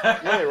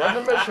 Yeah, run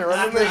the mission,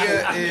 run the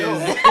mission.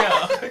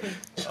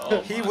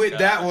 Oh He my with God.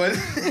 that one.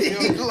 He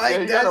Yeah, like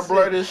you that gotta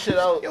blur shit. this shit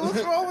out. Yo,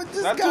 what's wrong with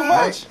this Not guy? too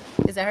much.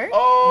 Is that hurt?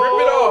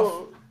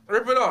 Oh,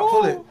 Rip it off.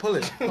 Pull it, pull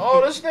it.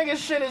 Oh, this nigga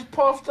shit is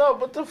puffed up.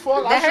 What the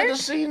fuck? I That should hurt? have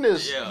seen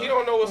this. Yeah. He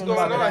don't know what's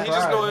going on. He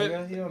just know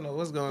it. He don't know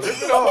what's going on.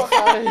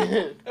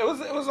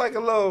 It was like a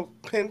little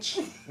pinch.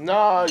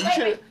 Nah, you Wait,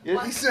 should. wait,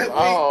 what? He said, wait,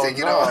 Oh, take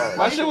it no. off.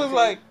 My shit was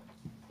like,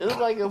 It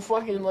looked like a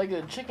fucking like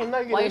a chicken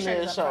nugget Why in your there or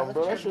shirt is up, something,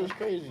 bro. bro? That shit was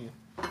crazy.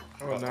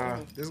 Oh, nah.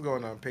 This is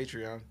going on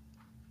Patreon.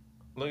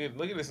 Look at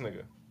this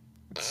nigga.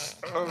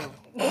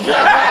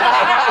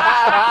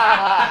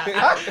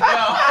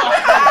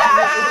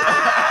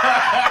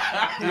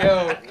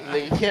 Yo,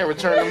 Nigga can't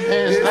return them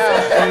pants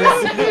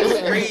now.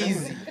 it's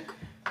crazy.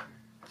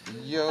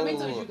 How many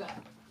toys you Yo. got?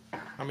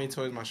 How many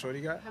toys my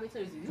shorty got? How many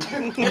toys do you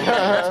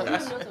got? No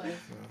toys.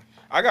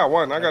 I got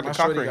one. I got My the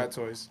cock shorty ring. got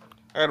toys.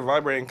 I got a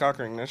vibrating cock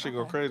ring. That shit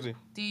go crazy.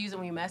 Do you use it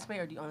when you masturbate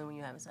or do you only when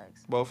you're having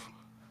sex? Both.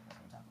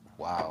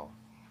 Wow.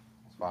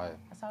 It's fire.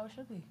 That's how it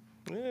should be.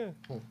 Yeah.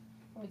 How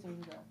many toys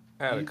you got?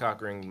 I had a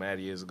cock ring mad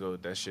years ago.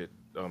 That shit,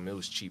 it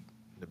was cheap.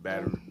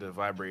 The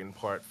vibrating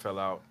part fell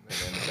out, and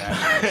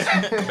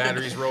then the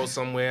batteries rolled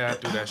somewhere. I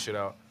threw that shit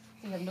out.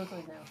 So you have no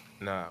toys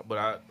now. Nah,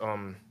 but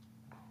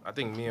I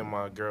think me and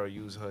my girl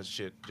use her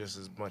shit just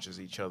as much as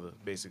each other.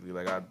 Basically,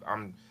 like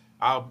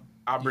I'll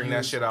bring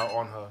that shit out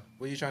on her.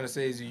 What you trying to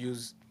say is you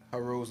use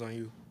her rose on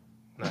you.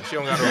 Nah, she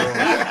don't got a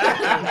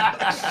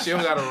rose. She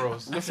don't got a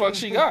rose. The fuck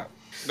she got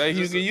that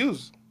you can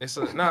use? It's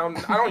a nah.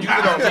 I don't use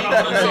it on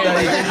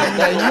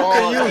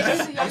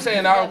me. I'm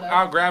saying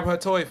I'll grab her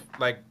toy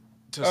like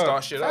to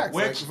start shit up. facts.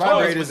 Which Like toy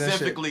vibrators and shit.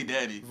 specifically,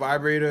 Daddy?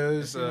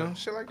 Vibrators, you know,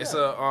 shit like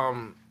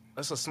that.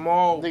 It's a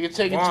small Nigga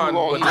taking too wand,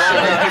 long. but He the shit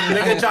got-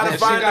 Nigga trying to It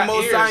find the got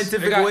most ears.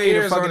 scientific It got way to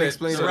ears fucking on it.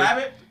 explain It's a it.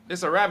 rabbit?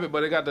 It's a rabbit,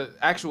 but it got the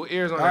actual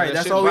ears on it. All right, That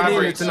that's shit all we needed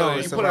vibrates, to know. so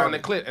It's you a put it on the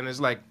rabbit. clit, and it's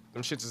like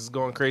them shits is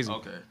going crazy.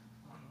 Okay.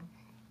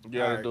 You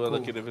gotta Alright, do it.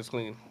 Look cool. at if it's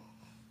clean.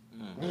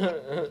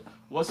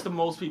 What's the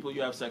most people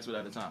you have sex with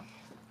at a time?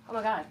 Oh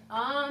my god.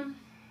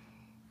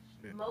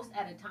 Most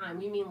at a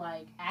time. You mean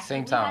like actively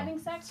Same time. having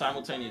sex?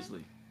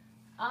 Simultaneously.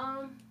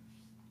 I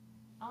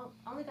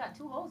only got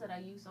 2 hoes that I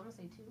use, so I'm gonna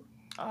say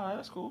 2. Alright,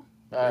 that's cool.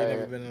 You never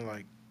Alright. been in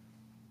like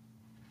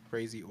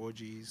crazy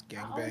orgies,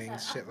 I always gangbangs,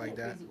 have- shit I've like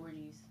been in that? Crazy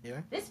orgies.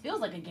 Yeah? This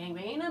feels like a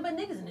gangbang. Ain't nothing but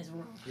niggas in this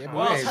room. Yeah, but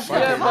Well, we ain't yeah,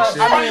 fucking but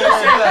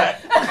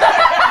that shit.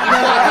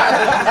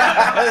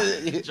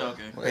 I mean,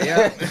 Joking.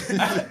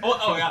 Yeah.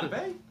 Oh, got it,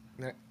 babe?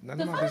 None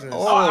of my business.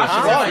 Oh, I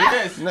should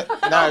say like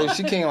this. Nah, if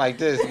she came like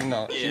this, you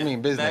know, she Yeah,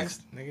 mean business.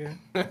 Nigga.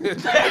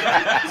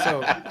 So,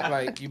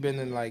 like, you been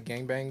in like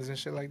gangbangs and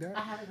shit like that?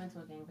 I haven't been to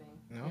a gangbang.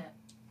 No? yet.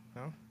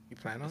 You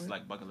plan on It's it?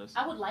 like bucket list.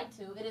 I would like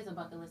to. It is a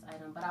bucket list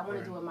item, but I want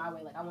to do it my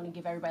way. Like, I want to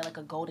give everybody like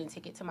a golden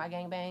ticket to my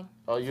gangbang.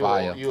 Oh, you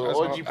Fire. you an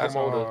orgy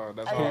promoter.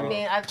 That's I hard.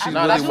 mean, She's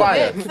I Willy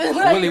fire.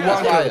 Willy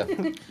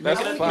Wonka. That's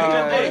I want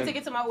fire. a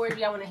ticket to my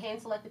orgy. I want to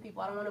hand select the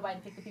people. I don't want nobody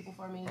to pick the people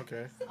for me.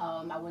 Okay.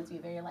 I want it to be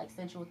a very like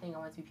sensual thing. I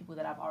want it to be people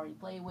that I've already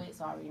played with,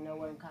 so I already know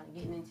what I'm kind of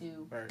getting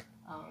into. Right.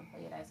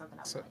 But yeah, that's something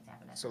I would like to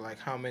happen. So, like,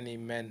 how many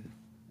men I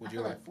would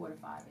feel you like? like 4 to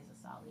 5 is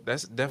a solid.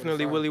 That's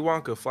definitely Willy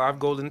Wonka. 5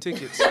 golden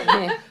tickets.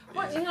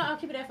 Well, you know, I'll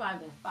keep it at 5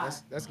 then. 5.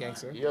 That's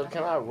gangster. Yo,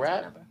 can I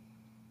rap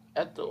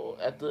at the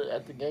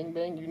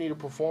gangbang? You need a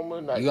performer.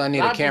 Like, You gonna need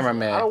a not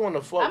cameraman. I don't want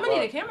to fuck. I'm gonna need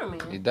a but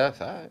cameraman. He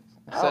does. All right.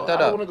 I Set don't- that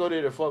I don't up. want to go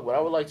there to fuck, but I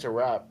would like to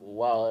rap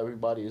while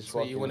everybody is So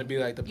fucking. you want to be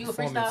like the You a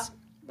performance? freestyle?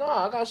 No,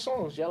 I got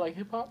songs. Y'all like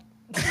hip hop?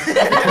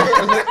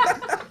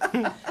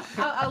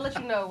 I'll let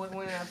you know when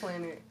I'm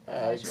playing it.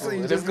 Alright, So cool. you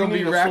And just if gonna you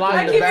be need a rapping flyer-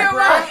 in the Keep it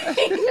background? right.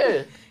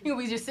 Yeah. You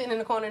gonna be just sitting in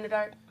the corner in the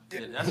dark. Yeah,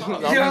 that's all.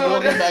 I'm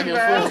going back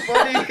and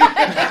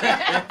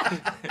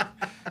forth.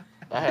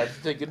 I had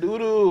to take a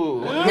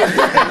doo-doo.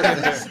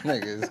 This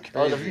nigga is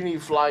Oh, and if crazy. you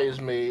need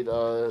flyers made,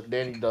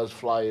 Danny does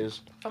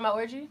flyers. For my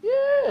orgy?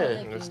 Yeah.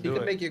 Thank Let's you. do You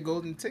can it. make your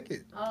golden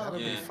ticket. Oh. That'll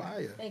be Yeah.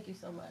 fire. Thank you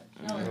so much.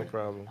 No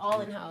problem.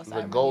 All in house.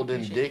 The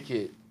golden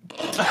dicket.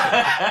 Golden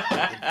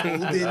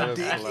That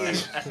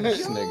is ticket.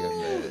 This nigga,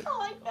 man. I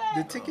like that.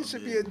 The ticket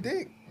should be a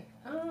dick.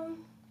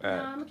 No,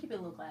 I'm gonna keep it a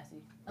little classy.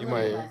 You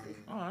might- classy.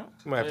 All right.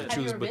 You might have to Have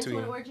you choose ever been to an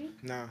between. orgy?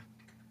 Nah.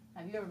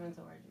 Have you ever been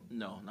to an orgy?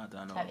 No, not that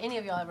I know. Have any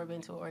of y'all ever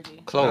been to an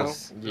orgy?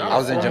 Close. No. I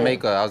was in No.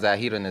 Jamaica. I was at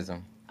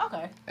Hedonism,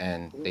 Okay.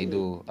 and they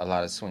do a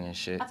lot of swinging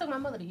shit. I took my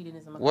mother to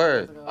hedonism.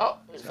 Word. Oh,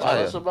 tell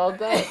Fire. us about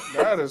that.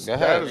 That is Go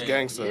ahead.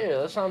 gangster. Yeah,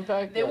 let's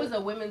unpack There that. was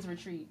a women's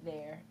retreat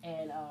there,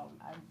 and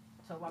I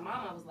told my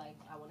mom, I was like,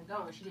 I want to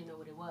go, and she didn't know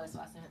what it was, so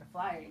I sent her the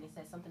flyer, and it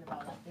said something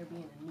about like there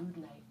being a nude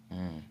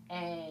night,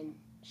 and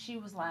she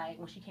was like,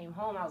 when she came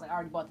home, I was like, I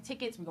already bought the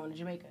tickets, we're going to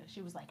Jamaica.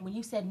 She was like, when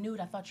you said nude,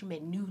 I thought you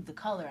meant nude the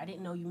color. I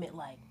didn't know you meant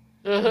like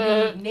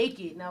nude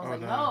naked, and I was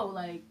like, no,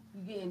 like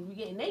you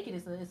getting naked.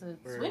 It's a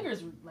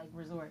swingers like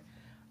resort.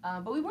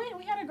 But we went.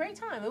 We had a great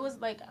time. It was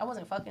like I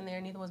wasn't fucking there.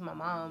 Neither was my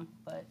mom.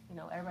 But you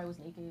know, everybody was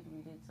naked.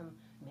 We did some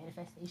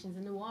manifestations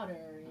in the water,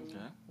 and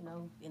you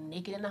know, and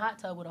naked in the hot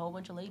tub with a whole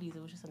bunch of ladies.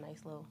 It was just a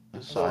nice little.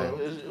 So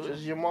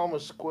is your mom a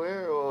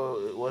square,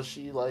 or was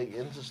she like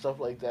into stuff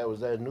like that? Was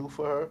that new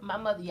for her? My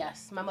mother,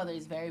 yes, my mother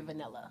is very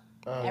vanilla.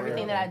 Oh, Everything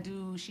really? that I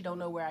do, she don't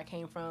know where I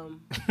came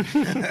from.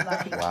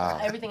 Like, Wow.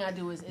 Everything I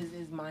do is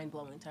mind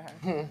blowing to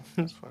her.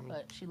 That's funny.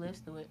 But she lives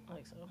through it,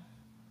 like so.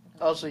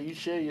 Oh, so you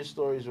share your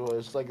stories with her.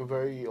 It's like a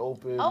very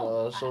open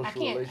social I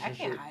relationship.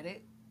 can't hide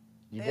it.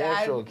 You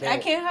damn sure I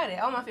can't hide it.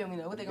 All my family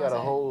know what they You gonna got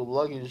say. a whole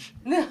luggage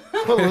I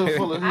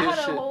full of had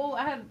this shit.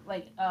 I had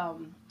like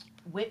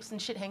whips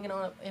and shit hanging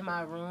on in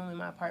my room, in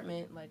my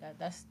apartment. Like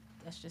this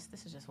is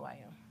just who I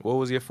am. What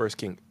was your first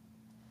kink?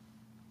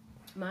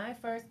 My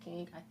first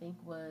kink, I think,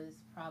 was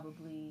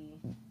probably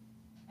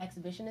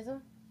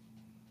exhibitionism,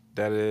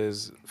 That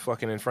is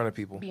fucking in front of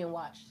people. being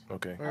watched.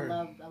 Okay. I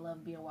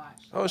love being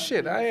watched. Oh, love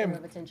shit, being I the am- center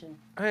of attention.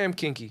 I am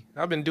kinky.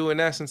 I've been doing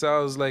that since I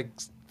was like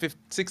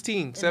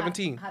 16, And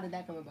 17. How did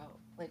that come about?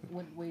 Like,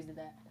 what ways did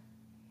that?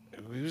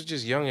 We was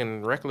just young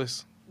and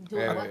reckless.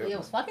 Doing Yeah, what? yeah. It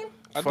was fucking?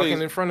 I thought Fucking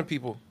he- in front of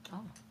people.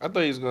 I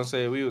thought he was gonna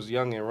say we was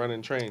young and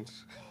running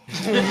trains.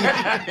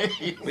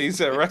 He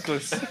said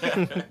reckless.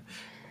 That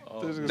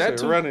That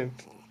too. running.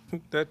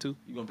 That too.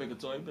 You gonna pick a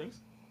toy, Binks?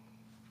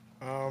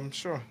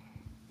 Sure.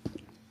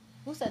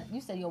 Who said you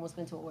said you almost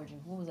been to an orgy?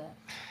 What was that?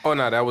 Oh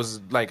no, that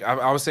was like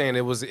I was saying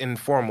it was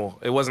informal.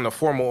 It wasn't a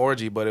formal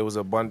orgy, but it was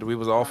a bundle. We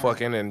was all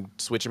fucking and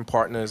switching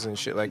partners and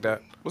shit like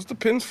that. What's the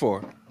pins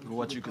for?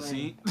 What you can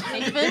see?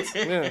 Safety pins?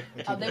 Yeah.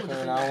 Oh, they were And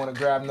just I don't want to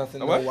grab nothing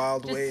no What?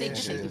 wild just, way say, and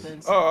just shit. safety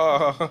pins.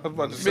 Oh, I was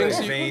about to Binks,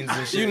 say. Veins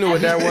and shit. You knew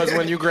what that was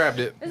when you grabbed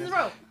it. This is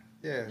rope.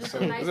 Yeah. Just So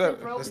a nice that-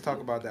 thick rope. let's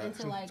talk about that.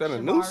 Into like Is that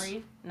a noose?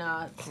 shibari.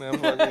 Nah. Man,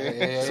 fuck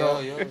it. So,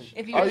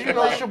 If you Oh, get you know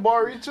like,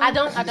 Shabari too? I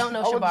don't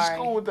know I went to shibari.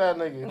 school with that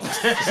nigga.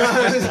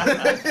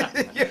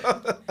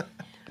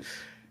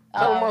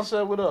 Tell him I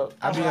said what up.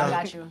 I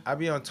got you. I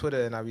be on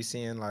Twitter and I be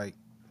seeing like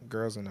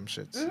girls in them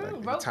shits, like they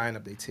be rope. tying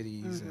up their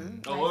titties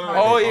and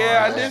Oh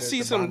yeah, I Oh, did shit, see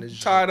the some bondage.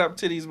 tied up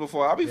titties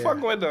before. I be Yeah.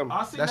 fucking with them.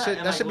 I seen That shit-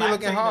 and, that should be lactating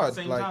looking at the hard,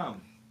 same like-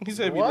 time. He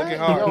said be What? looking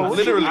hard. Yo, what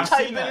Literally. you I seen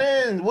typing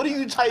that. in? What are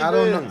you typing I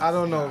don't in? know. I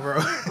don't know, bro.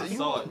 I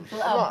saw it.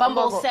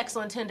 Bumble not gonna- sex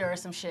on Tinder or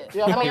some shit.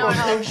 Yeah, I'm not I gonna don't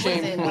know. name What is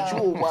shame it? you, but you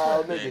a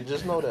wild nigga.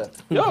 Just know that.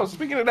 Yo,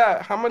 speaking of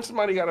that, how much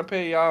somebody gotta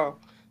pay y'all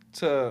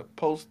to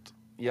post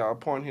y'all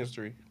porn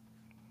history?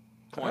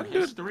 Porn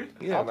history.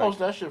 Yeah, I'll like, post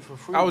that shit for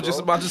free. I was just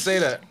bro. about to say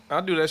that.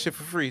 I'll do that shit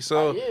for free.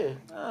 So, Yeah.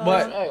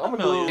 but Hey, I'm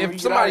gonna do it.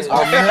 if somebody's Get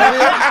out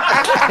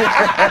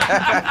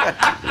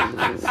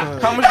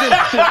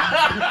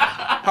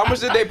how much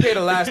did they pay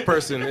the last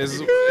person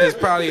is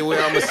probably where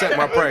I'm gonna set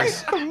my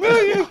price.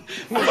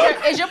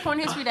 Is your porn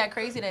history that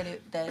crazy that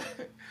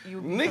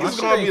you? niggas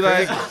shit gonna ain't be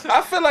like, crazy.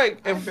 I feel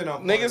like if been on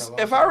porn niggas, a long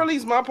if I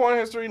release my porn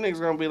history,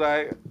 niggas gonna be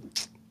like,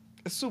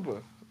 it's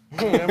super.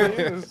 You know what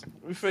I mean?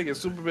 We figured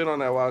super been on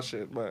that wild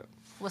shit, but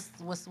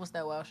What's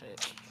that wild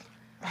shit?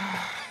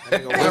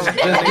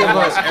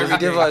 just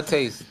give her a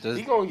taste. He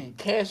Just, gonna get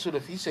canceled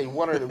if he say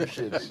one of them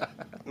shits.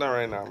 not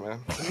right now, man.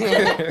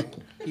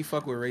 He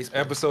fuck with race.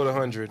 Episode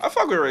 100. I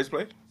fuck with race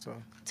play.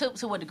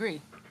 To what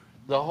degree?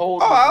 The whole.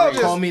 Oh, I was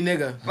degree. Call me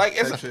nigga. Like,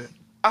 it's, Type shit.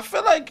 I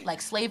feel like,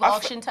 Like slave I fe-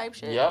 auction type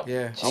shit? Yep.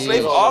 Yeah. I'm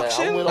Slave with all that.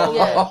 auction? I'm with all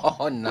that.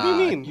 oh nah. what do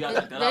you mean? You gotta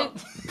check that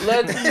out.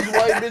 Let these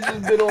white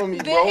bitches bid on me,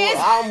 bro. There is-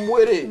 I'm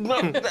with it.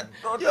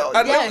 Yo,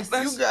 Yes.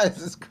 You guys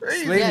is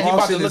crazy. Slave Yeah. You about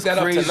to auction look is that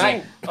up crazy.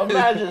 tonight.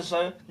 Imagine,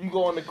 son, you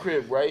go in the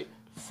crib, right?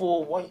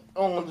 4 white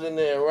arms in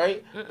there,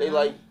 right? They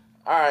like,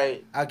 all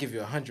right, I'll give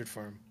you 100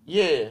 for him.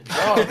 yeah,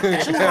 no,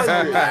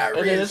 200.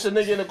 And then it's a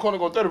nigga in the corner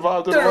go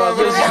 35,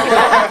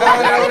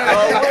 35.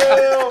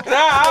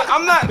 Nah,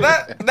 I'm not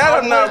that. That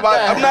I'm not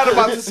about. I'm not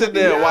about to sit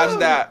there and watch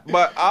that.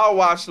 But I'll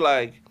watch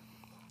like,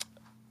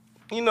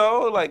 you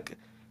know, like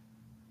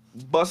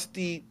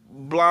busty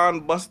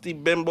blonde,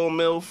 busty bimbo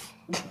milf.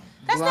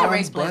 That's not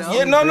race play though.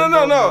 Yeah, no.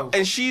 Bimbo.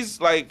 And she's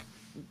like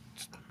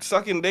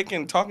sucking dick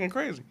and talking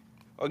crazy,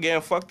 or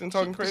getting fucked and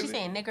talking She's crazy.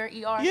 saying nigger,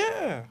 ER?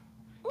 Yeah.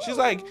 She's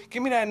like,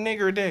 give me that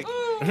nigger dick.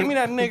 Give me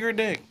that nigger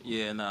dick.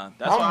 Yeah, nah.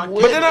 That's why I I'm can't.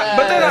 with But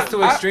then That's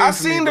too extreme I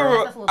for me, seen the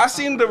bro. That's a little I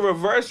seen the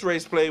reverse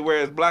race play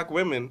where it's black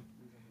women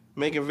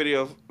making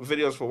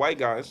videos for white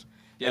guys,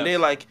 Yes. and they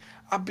like,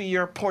 I'll be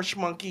your porch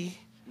monkey.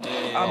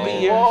 I'll be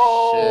here.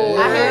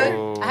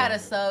 I had a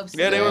sub.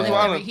 Yeah, they was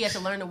wildin'. He had to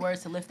learn the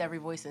words to lift every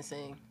voice and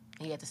sing.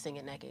 He had to sing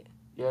it naked.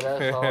 Yeah,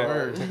 that's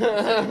hard.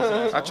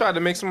 I tried to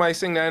make somebody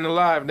sing that in the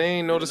live. They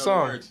ain't know the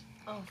song.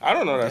 I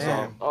don't know that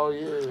song. Oh,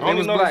 yeah. They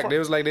was black. They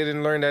was like they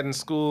didn't learn that in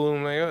school.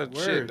 I'm like, oh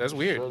shit, that's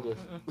weird.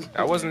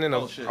 I wasn't in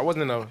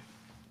a.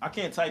 I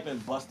can't type in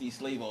busty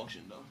slave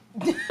auction though.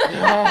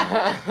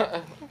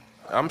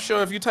 I'm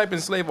sure if you type in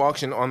slave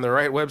auction on the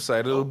right website,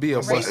 it'll be a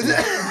bust.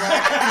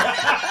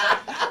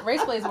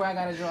 Race plays where I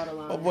gotta draw the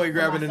line. Oh boy,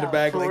 grabbing in the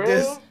bag like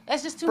this.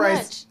 That's just too Price.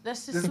 much.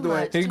 That's just This too is the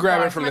way. much. He's Too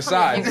grabbing far. from the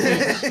Somebody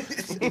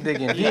side.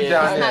 Digging deep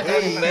down there.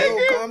 Hey,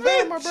 nigga, calm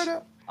down, my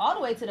brother. All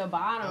the way to the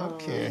bottom.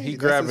 Yeah, he That's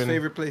grabbing. his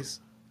favorite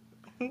place.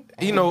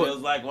 You know,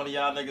 Feels like one of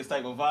y'all niggas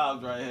type of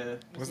vibes right here.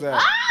 What's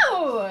that?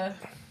 Oh!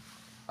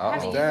 I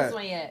haven't used that? this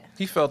one yet.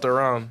 he felt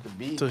around. The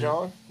beat, to-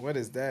 John. What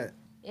is that?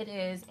 It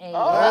is a.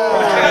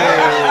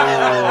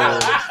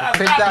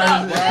 Pick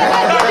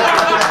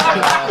that.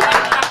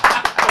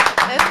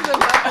 This is a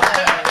butt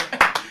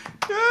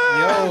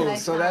Yo,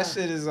 Nice so that time.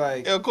 shit is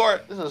like Yo,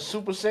 Court. This is a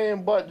Super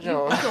Saiyan butt,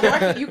 John.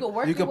 play. You could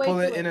work you your could way pull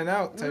it through in and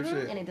out type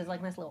shit. And it does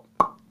like this little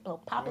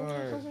popping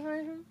Word.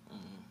 situation.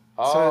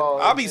 Oh,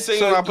 I'll be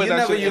singing So when I put you that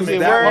never shit in.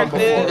 used that one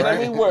Work it, before, let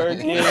me right? work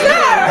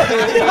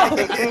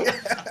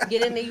it.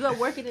 Get in there. You gotta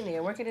work it in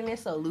there. Work it in there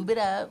slow. Lube it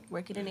up.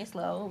 Work it in there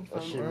slow.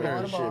 that From shit ball make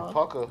to this shit ball.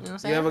 pucker. You know what I'm You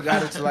saying? ever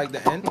got it to like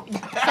the end? So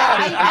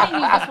I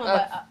didn't use this one,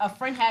 but a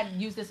friend had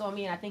used this on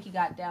me, and I think he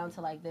got down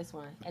to like this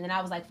one. And then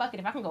I was like, "Fuck it,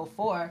 if I can go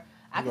 4,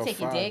 I You can go take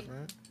your 5, dick."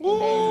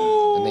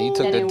 right? And then you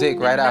took the dick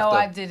right no, after.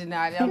 I did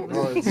not. That was,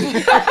 Oh, I it's-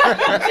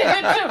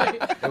 couldn't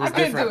do it. I was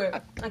couldn't do different.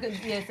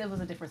 it. Yes, it was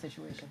a different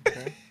situation.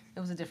 It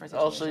was a different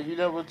Oh, situation. so you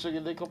never took a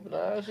dick up in the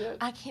ass yet?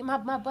 I can't. My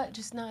butt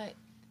just not.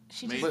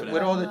 She just. With-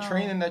 With all the no.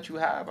 training that you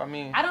have, I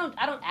mean, I don't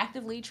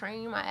actively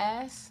train my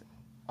ass.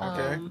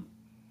 Okay.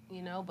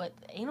 You know, but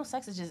anal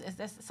sex is just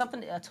that's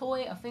something. A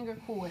toy, a finger,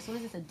 cool. As soon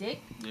as it's a dick,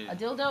 a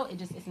dildo,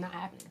 it's not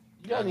happening.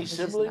 You got any It's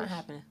just siblings? not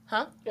happening,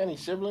 huh? You got any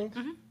siblings?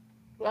 Mhm.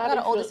 Well, I how got do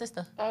an you older feel-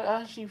 sister.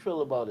 How she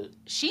feel about it?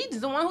 She's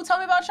the one who told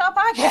me about y'all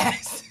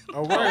podcast.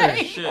 Oh, word.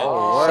 Right? Shit.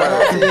 Oh,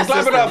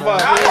 Clap it up for her.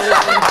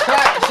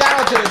 shout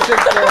out to the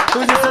sister.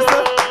 Who's your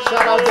sister?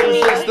 Shout out to the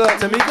sister.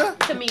 Tamika?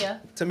 Tamia.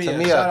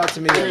 Tamia. Shout out to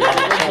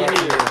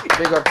Tamia.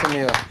 Big up to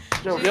Tamia.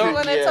 Yo, She's the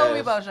one that told me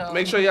about y'all.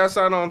 Make sure y'all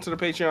sign on to the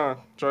Patreon.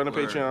 Join the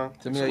Patreon.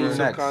 Tamia, you Exclusive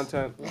next.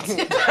 content.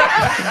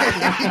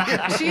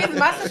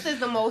 My sister's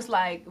the most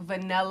like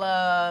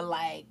vanilla,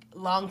 like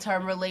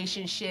long-term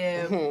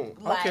relationship,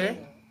 like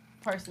Okay.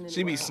 person. In She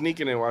the be world.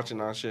 sneaking and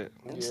watching our shit.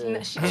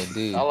 Yeah.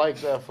 Indeed. I like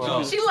that for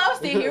her. She loves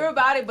to hear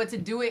about it, but to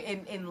do it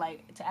and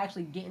like to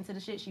actually get into the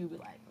shit, she would be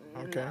like,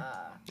 Okay. nah.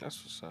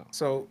 That's what's up.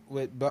 So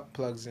with butt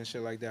plugs and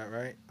shit like that,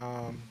 right?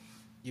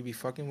 You be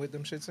fucking with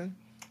them shits in?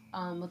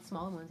 With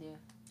smaller ones, yeah.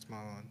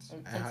 Small ones. It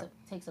And how-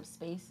 takes up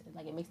space.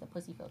 Like it makes the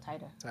pussy feel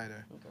tighter.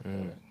 tighter. He can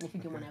feel it. And if you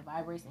get one that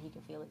vibrates, then he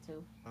can feel it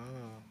too. Oh.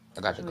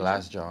 I got the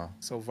glass, John.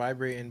 So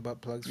vibrating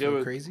butt plugs You feel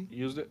ever crazy?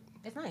 used it?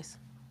 It's nice.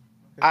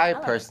 I like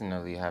it.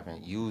 personally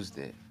haven't used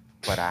it,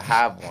 but I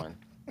have one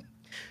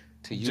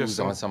to use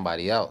so. on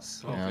somebody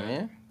else. You know what I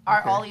mean?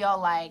 Are all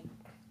y'all like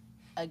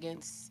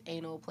against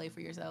anal play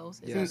for yourselves?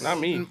 Is Yes. it- Not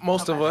me.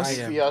 Most of us. I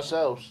For am.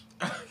 yourselves.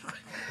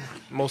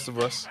 Most of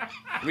us.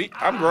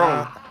 I'm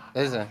grown.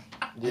 Listen,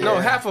 Yeah. No,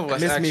 half of us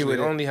Miss me actually. with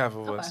it. Only half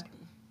of us. Okay.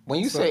 when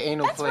you say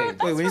anal play,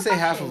 Wait, when you say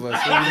half of us,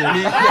 what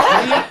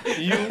do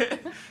you mean? You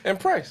and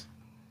Price.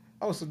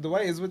 Oh, so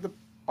Dwight is with the.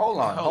 hold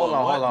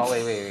on,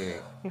 wait.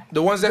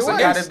 The ones that's You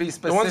against gotta be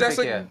the ones that's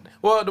specific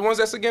well, the ones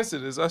that's against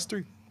it is us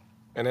 3,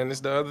 and then it's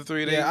the other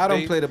 3. Yeah, I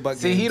don't play the butt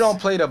See, games. he don't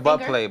play the butt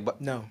Finger? play, but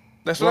No.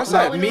 That's what I Like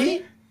said. Blowing on me?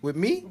 it? With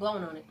me?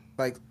 Blowing on it.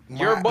 Like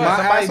Your my, butt, my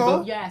somebody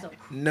asshole? Your asshole.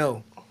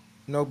 No.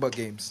 No butt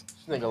games.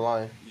 This nigga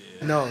lying.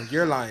 No,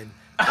 you're lying.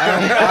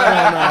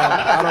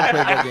 I don't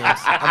play butt games.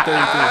 I'm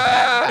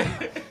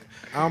 33.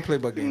 I don't play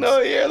butt games. No,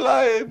 you're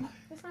lying.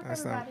 It's not for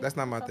That's everybody.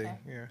 not my It's thing. okay.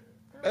 Yeah.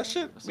 That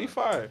shit be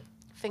fire.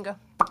 Finger.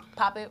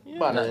 Pop it.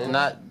 About an inch.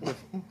 not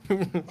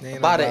They ain't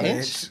About no an butt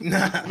inch?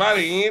 Nah. About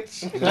an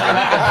inch.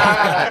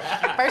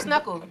 First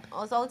knuckle.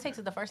 That's all it takes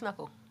is the first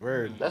knuckle.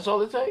 Word. That's all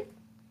it take?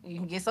 You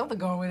can get something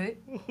going with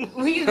it.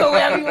 We can go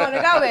wherever you want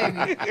to go,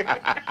 baby.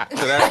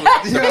 So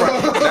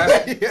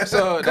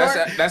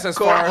that's that's as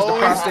far as the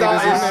prostate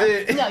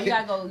is in there. No,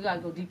 you gotta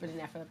go deeper than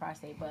that for the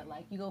prostate. But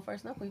like you go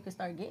first knuckle, you can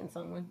start getting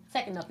something.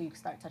 Second knuckle, you can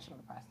start touching on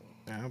the prostate.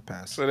 Yeah, I'm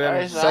past. So then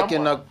Alright, so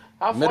second how, knuck-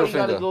 how far middle you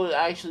gotta finger. go to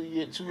actually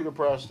get to the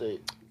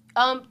prostate?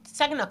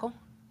 Second knuckle.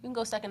 You can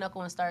go second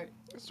knuckle and start.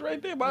 It's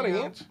right there, about an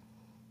Yeah. inch.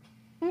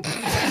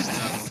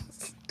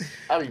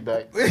 I'll be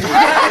back. I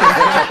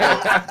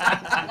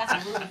got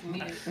some rules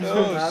needed.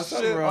 Nah,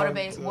 something wrong,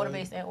 Water-based, son.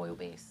 water-based, and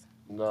oil-based.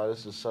 No, this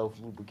is a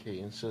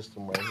self-lubricating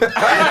system right here.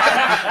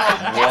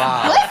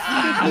 wow.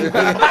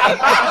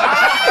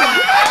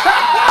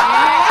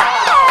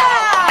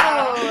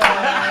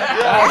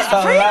 Yo,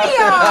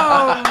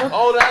 Premium.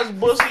 Oh, that's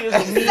bussy is a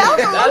meme.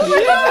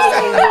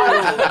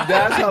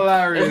 That's If you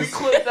hilarious.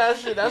 clip that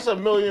shit, that's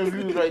 1 million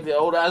views right there.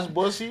 Oh, that's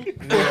bussy.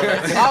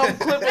 I'm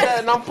clipping that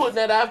and I'm putting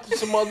that after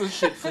some other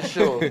shit for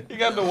sure. You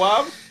got the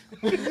wob?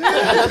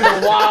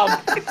 The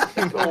wob.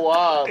 The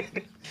wob.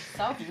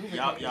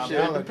 Y'all Shit,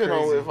 it depend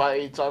on if I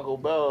ate Taco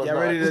Bell or Y'all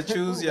not. ready to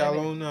choose y'all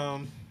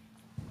own?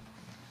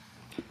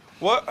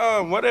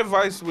 What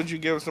advice would you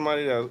give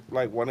somebody that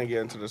like want to get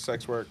into the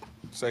sex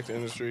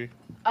industry?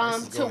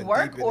 To going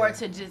work deep in or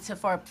there. to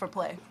for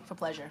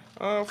pleasure.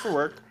 For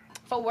work.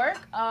 For work,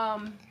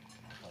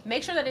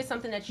 make sure that it's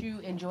something that you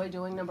enjoy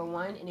doing, number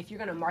one. And if you're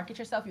gonna market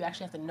yourself, you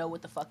actually have to know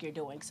what the fuck you're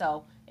doing.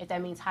 So if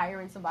that means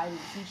hiring somebody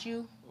to teach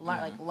you,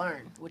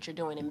 learn what you're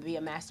doing and be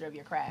a master of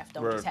your craft.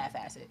 Don't just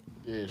half-ass it.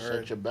 Yeah,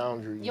 set your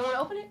boundaries. You want to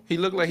open it? He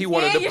looked like he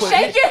wanted Yeah, to you put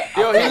shake it.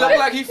 Yo, he looked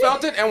like he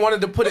felt it and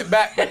wanted to put it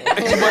back,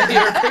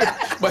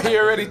 but he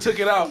already took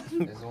it out.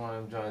 It's one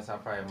of them joints I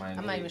probably might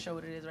I'm not even sure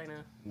what it is right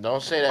now.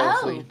 Don't say that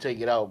until Oh. you take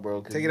it out,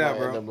 bro. 'Cause Take you it out, might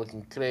bro. End up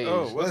looking crazy.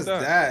 Oh, What's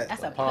that?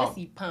 That's a Pump.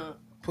 pussy pump.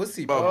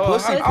 Pussy.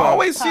 Pussy I pump.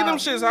 always see them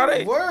shits. How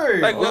they?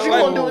 Word. Like, What you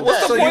like, gonna do with what's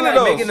that? the So you point like of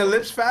those? making the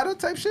lips fatter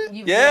type shit?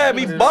 Yeah,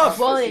 be buff.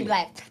 Rolling and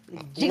like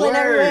jiggling Word.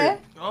 everywhere.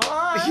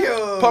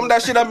 Yo. Pump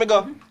that shit up and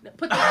go.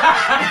 Put the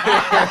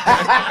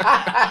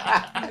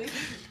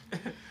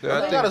Yeah,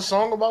 They got a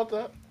song about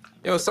that?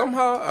 yo,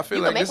 somehow I feel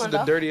You like can make this is one, the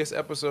though. dirtiest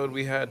episode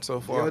we had so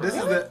far. Yo, this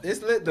is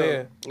it's lit though.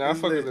 Yeah. Nah, I It's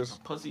fuck with lit. this.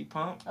 Pussy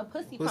pump. a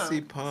pussy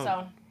pump.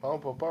 So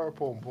Pump, pump, pump,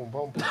 pump, pump,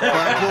 pump.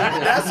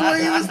 That's what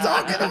he was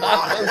talking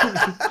about.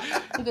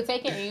 you could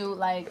take it and you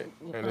like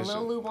you put a this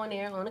little shit. lube on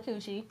there on the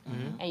coochie,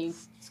 and you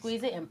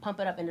squeeze it and pump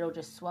it up, and it'll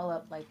just swell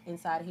up like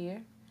inside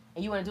here.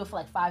 And you want to do it for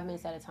like 5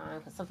 minutes at a time,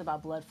 because something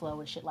about blood flow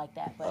and shit like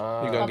that. But You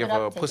gonna pump give it up,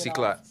 her a take pussy it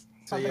clot. off.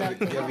 So Pump you it ever, up,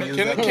 you take it ever off. use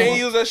Can that?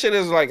 you use that shit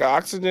as like an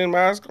oxygen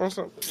mask or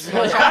something?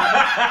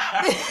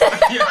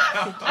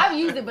 I've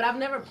used it, but I've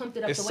never pumped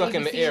it up It's the way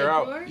sucking you the see air in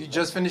out. porn. You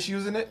just finished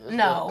using it?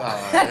 No.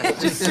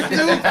 Niggas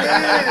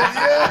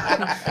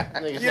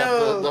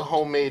got the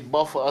homemade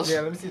buffers.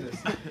 Yeah, let me see this.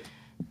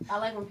 I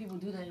like when people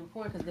do that in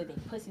porn because their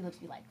pussy looks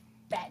be like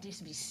fat, just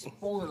to be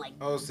swollen like.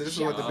 Oh, so this is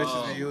what the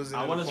bitches are using.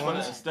 I in want the this for the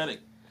porns? aesthetic.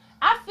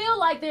 I feel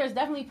like there's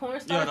definitely porn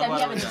stars that be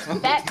nobody having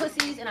like fat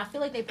pussies, and I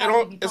feel like they don't-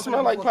 probably be it pumping smell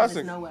them like before, 'cause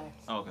plastic. there's no way.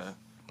 Okay.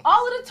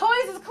 All of the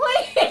toys is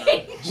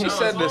clean. She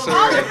said this All of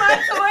already. my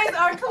toys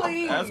are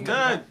clean. That's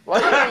good. Why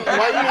you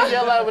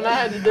yell at when I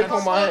had the dick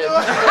on my head?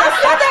 I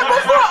said that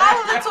before. All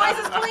of the toys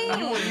is clean.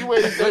 You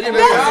waited till you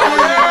They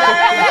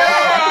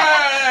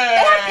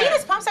have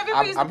penis pumps. Have you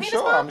ever used a I'm penis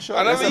sure. pump? I'm sure.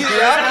 I never used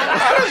that.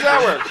 How does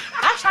that work?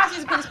 I tried to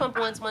use a penis pump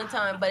one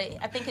time, but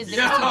I think his dick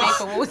was too big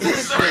for what was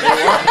this. Yo,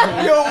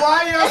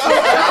 why y'all so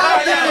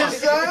childish,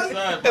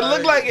 son? It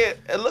looked like it.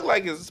 It looked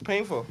like it's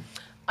painful.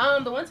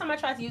 The one time I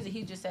tried to use it,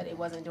 he just said it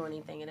wasn't doing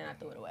anything, and then I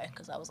threw it away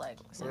because I was like,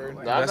 it's not gonna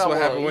work. Nah, I That's got what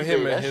one happened on with him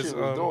eBay. and That his, shit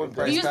was doing You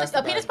things. used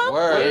a penis pump?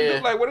 What Word. it Yeah.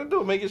 do? Like what it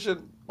do? Make it shit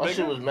My shit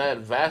bigger? was mad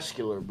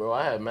vascular, bro.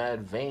 I had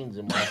mad veins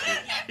in my shit.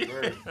 I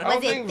don't Was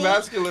it think thick?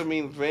 vascular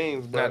means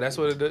veins, bro. Nah, that's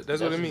what it.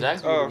 That's what it means.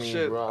 Exactly Oh, what it means,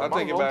 shit. bro. I'll My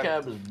take it back.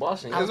 vocab is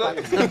busting. Is it?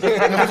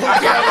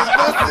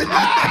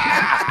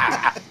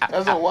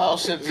 That's a wild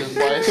sentence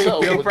by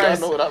itself. Yo, but Price,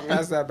 I know what I mean.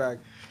 pass that back.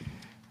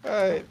 All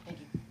right.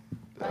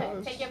 Go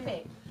ahead, take your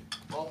pick.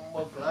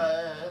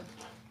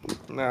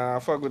 Nah, I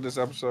fuck with this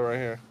episode right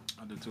here.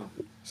 I do too.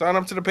 Sign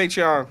up to the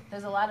Patreon.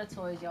 There's a lot of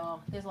toys,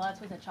 y'all. There's a lot of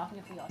toys that y'all can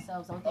get for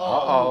yourselves. Don't think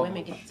Uh-oh.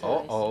 women get the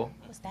toys. Uh-oh.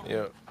 What's that?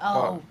 Yeah.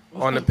 Oh.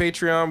 On the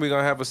Patreon, we're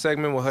gonna have a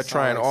segment with her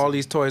trying all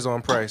these toys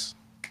on price,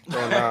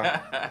 Oh, nah.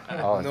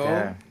 Oh, No,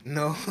 damn.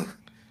 no.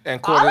 and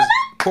All of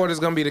Quarter's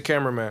gonna be the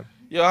cameraman.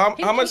 Yo, how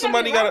He much gotta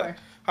somebody be a gotta? rapper.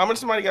 How much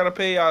somebody gotta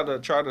pay y'all to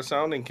try the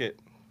sounding kit?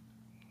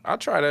 I'll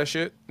try that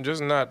shit,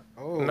 just not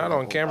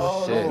on camera.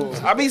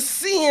 Shit. I be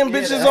seeing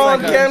bitches that's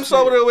on like a cam shit.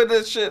 soda with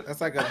this shit. That's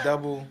like a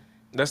double.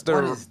 That's the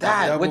What is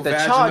that double with the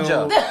vaginal-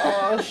 charger?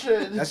 Oh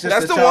shit. That's just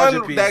That's a the charger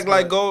one piece, that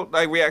like but- go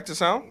like react to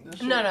sound.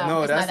 No,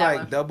 No, it's that's not that like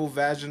one. double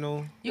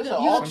vaginal. You It's can,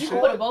 an you, aux you can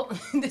cord? put it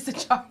both. It's a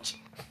charger.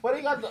 What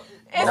they got the?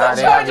 It's Nah, a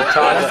they have the charger.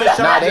 charger. That's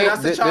the Nah, charger, they,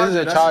 that's the this is charger, a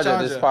that's the charger.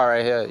 charger. This part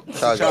right here.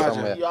 Charger charger.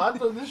 somewhere. Yo, I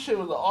thought this shit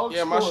was an aux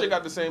Yeah, my cord. shit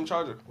got the same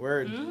charger.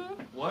 Word.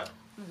 What?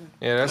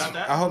 yeah. That's. Got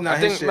that? I hope not I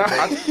his think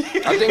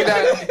shit.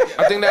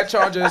 I think that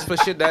charger is for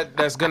shit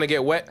that's gonna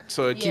get wet,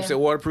 so it keeps Yeah. it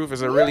waterproof.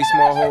 It's a really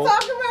small hole.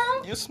 What you talking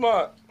about? You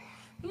smart.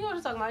 You know what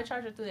I'm talking about? I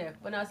charge it through there.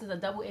 But no, this is a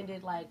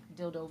double-ended like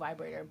dildo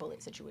vibrator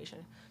bullet situation.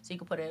 So you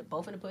can put it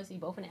both in the pussy,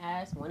 both in the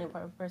ass, one in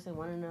one person,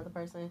 one in another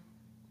person.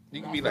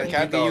 You can be That's like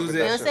right. cat You can dog. use with it.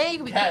 You know that what I'm shit. saying?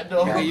 You can, Cat You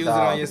dog. can use it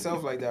dog. on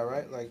yourself like that,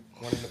 right? Like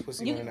one in the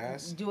pussy, you one in the can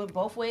ass. do it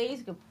both ways.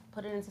 You can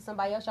put it into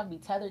somebody else. Y'all can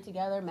be tethered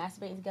together,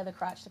 masturbating together,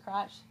 crotch to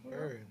crotch. You know,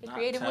 Word. get Not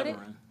creative with it.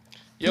 tethering.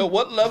 Yo,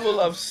 what level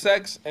of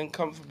sex and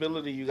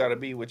comfortability you gotta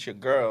be with your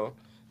girl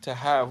to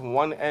have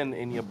one end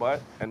in your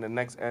butt and the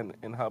next end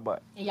in her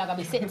butt? And y'all gotta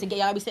be sitting together.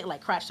 Y'all gotta be sitting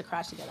like crotch to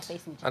crotch together,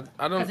 facing each other.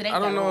 I 'Cause it ain't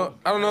don't that know. long.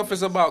 I don't know if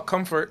it's about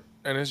comfort,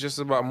 and it's just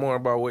about more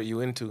about what you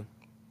into.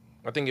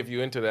 I think if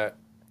you into that,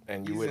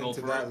 and you He's with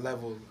into that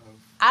level of.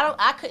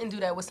 I couldn't do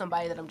that with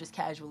somebody that I'm just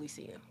casually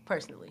seeing,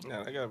 personally.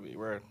 Yeah, that gotta be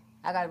weird.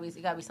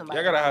 It gotta be somebody.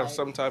 Y'all gotta have like,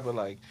 some type of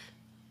like,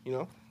 you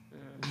know.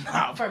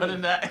 Nah, For better me.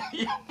 than that.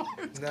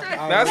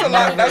 That's a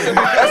lot. That's a big,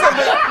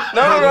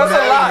 that's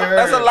a lot.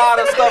 That's a lot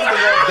of stuff to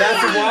go.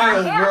 That's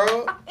wild,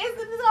 bro.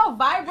 It's all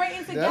vibrating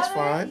together. That's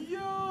fine.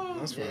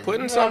 That's fine.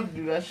 Putting You some. have to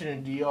do that shit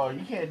in DR.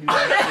 You can't do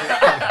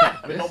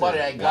that shit with nobody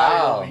that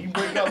got it. You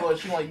break up or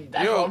she want you.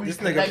 That's Yo, why we this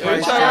connect nigga with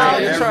Price my trying-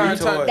 child. you trying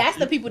to- retard. That's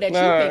the people that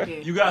Nah. you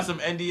picking. You got some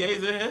NDAs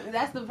in here?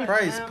 That's the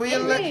Price, put your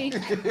me.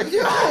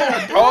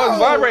 Oh, it's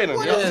vibrating.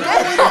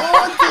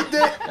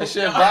 That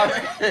shit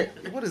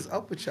vibrate. What is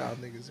up with y'all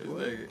niggas,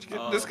 boy?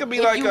 This could be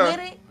If like you a. with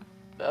it,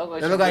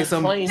 That They look like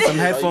some plane some shit,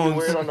 like headphones. You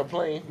wear it on the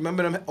plane.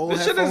 Remember them old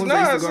This shit is headphones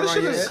nice. that used to go This around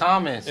shit your is head?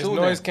 Common, It's soothing.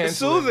 noise It's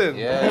canceling. soothing.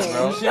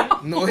 Yeah,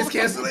 bro. Noise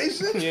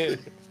cancellation? Yeah.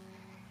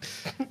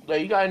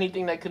 Like, you got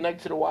anything that connect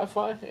to the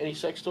Wi-Fi? Any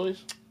sex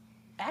toys?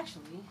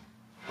 actually,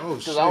 Oh,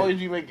 Because I always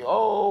be making,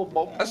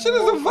 That shit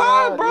is a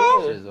vibe,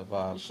 bro. Shit is a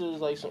vibe. This shit is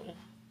like something.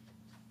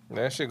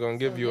 That shit gonna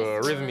give you a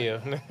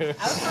arrhythmia. I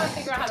was trying to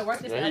figure out how to work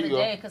this There the you other go.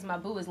 day because my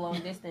boo is long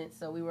distance,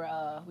 so we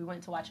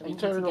went to watch a Hey, movie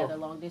turn it together off.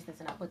 long distance,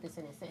 and I put this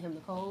in and sent him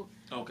the code,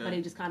 but Okay.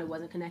 it just kind of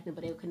wasn't connected.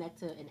 But it would connect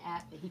to an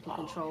app that he can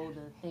control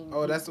the thing.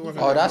 Oh, that's the one.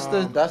 Oh, that's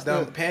the- that's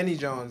the the- Panty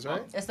Jones,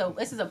 right? So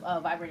this is a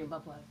vibrating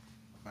butt plug.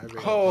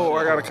 Oh,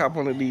 I gotta cop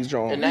one of these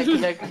Jones. And that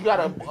connect, you got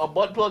a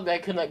butt plug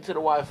that connect to the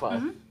Wi-Fi.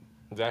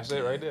 That's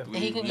it right there. And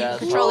you can That's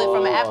control it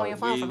from an app on your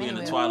We, phone from we in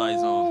the anywhere. Twilight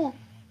Zone.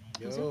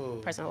 Yo.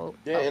 Press and hold.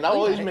 Yeah, and I Oh, you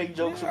always got it. make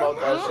jokes about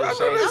that shit,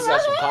 saying you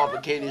got some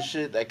complicated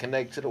shit that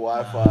connect to the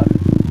Wi-Fi.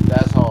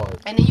 That's hard.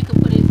 And then you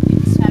can put it,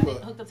 if you have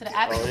it hooked up to the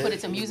app, you Oh, can yeah. put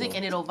it to music,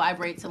 and it'll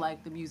vibrate to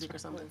like the music or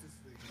something.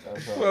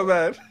 That's My hard.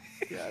 bad.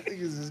 Yeah, I think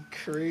this is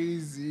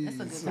crazy.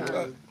 It's a good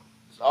time.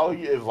 Oh,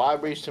 it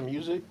vibrates to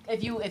music.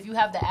 If you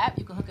have the app,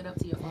 you can hook it up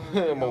to your phone.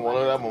 I'm one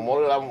of them. I'm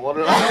one of them. I'm one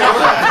of them.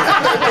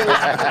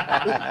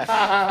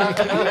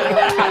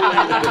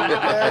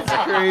 That's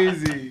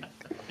crazy.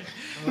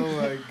 Oh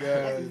my That's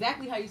god.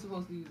 exactly how you're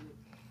supposed to use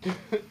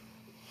it.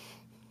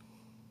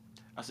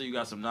 I see you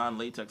got some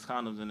non-latex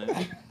condoms in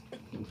there.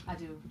 I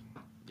do.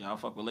 Y'all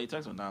fuck with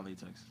latex or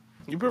non-latex?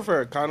 You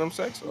prefer condom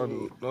sex or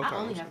no I condom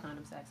only sex? have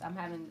condom sex.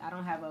 I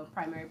don't have a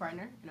primary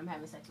partner, and I'm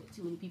having sex with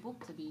too many people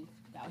to be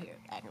out here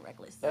acting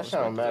reckless. That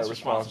sounds mad That's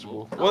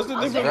responsible. What's the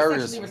I'm difference? very Very,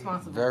 sexually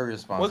responsible. very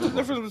What's responsible. the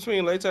difference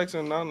between latex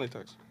and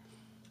non-latex?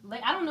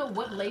 Like I don't know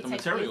what latex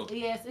material. is.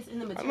 Yes, it's in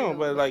the I material. know,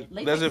 but like,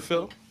 Latex does it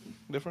feel stink.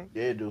 different?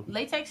 Yeah, it do.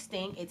 Latex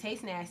stink. It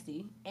tastes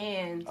nasty,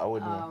 and I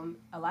wouldn't know.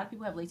 a lot of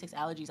people have latex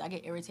allergies. I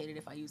get irritated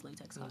if I use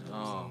latex condoms.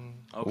 Oh,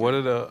 okay. What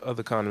are the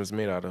other condoms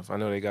made out of? I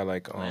know they got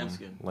like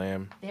Lambskin.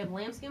 lamb. They have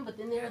lambskin, but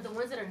then there are the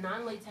ones that are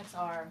non-latex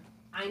are.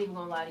 I ain't even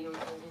gonna lie to you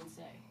and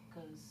say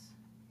because.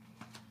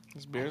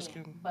 It's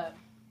bearskin. But.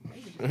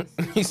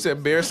 He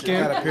said bear I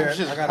skin. got a pair. I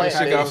got a Shit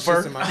pair got of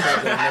fur. shits in my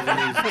crib that I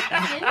never used.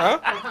 Huh?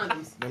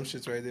 Condoms. Them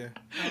shits right there.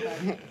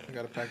 Okay. I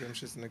got a pack of them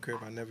shits in the crib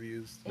I never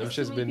used. Them It's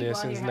shit's too been many there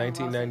people out since here having raw sex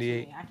with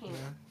 1998. me. I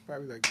can't.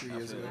 Probably like 3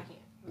 years ago. I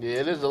can't.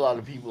 Yeah, there's a lot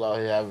of people out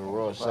here having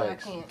raw I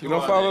sex. can't. You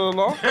don't follow the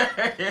law? I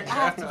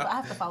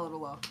have to follow the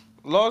law.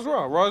 Law is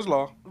law. Law is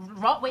law.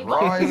 Wait,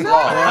 what? Raw is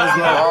law.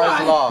 Raw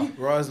is law.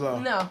 Raw is law.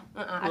 No,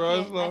 I Raw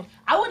is can't. law.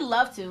 I would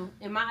love to.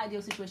 In my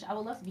ideal situation, I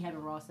would love to be having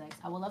raw sex.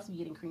 I would love to be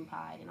getting cream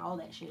pie and all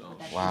that shit. But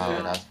that's Wow,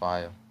 just not, that's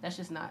fire. that's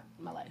just not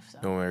my life. So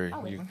Don't worry.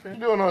 I'll You, live. What you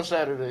doing on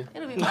Saturday?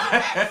 It'll be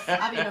fine.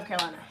 I'll be in North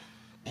Carolina.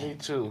 Me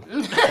too.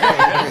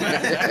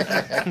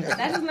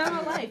 That's just not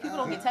my life. People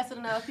don't get tested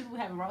enough. People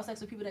having raw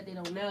sex with people that they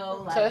don't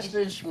know. Like, it's-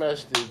 Tested,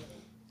 schmested.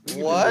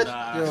 What?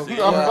 Nah, Yo,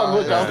 see, I'm fucking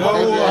with you. I'm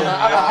fucking with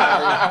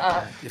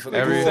you. You forgot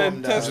Every- to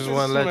warm down. just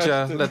want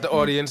to let the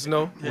audience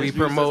know his we views does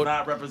promote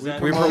not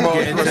represent. we promote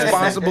Getting tested.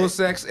 responsible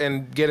sex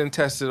and getting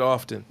tested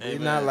often. You're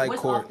not like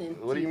what's court. often?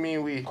 What do you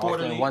mean we?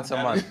 Often, once a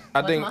month. I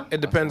Once a think month?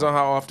 it depends on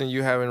how often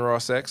you having raw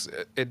sex.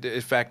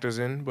 It factors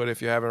in, but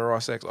if you're having raw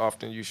sex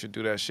often, you should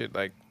do that shit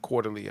like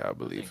quarterly, I I think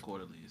believe.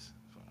 quarterly is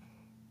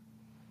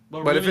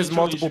fine. But if really it's and truly,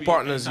 multiple should be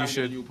partners, you anytime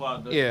should. a new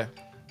partner. Yeah,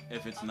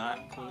 If it's not,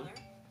 cool.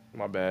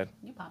 my bad,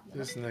 You popular.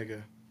 This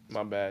nigga.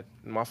 my bad.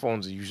 My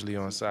phones are usually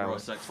on Raw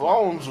silent. sex.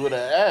 Phones with an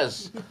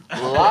S.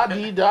 La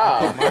di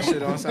da. My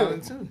shit on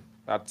silent too.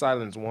 I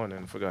silenced one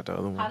and forgot the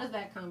other How one. does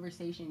that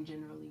conversation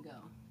generally go?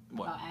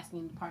 What? About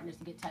asking partners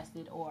to get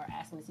tested or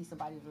asking to see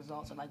somebody's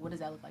results, or like, what does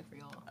that look like for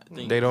y'all? I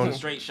think They don't- it's a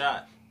straight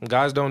shot.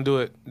 Guys don't do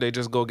it. They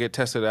just go get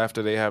tested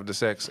after they have the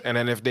sex, and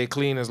then if they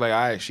clean, it's like,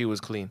 alright, she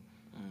was clean.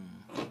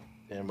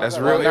 Damn, That's I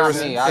got- real Well, not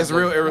irres- me. I it's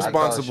real just- I tell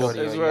irresponsible. shorty,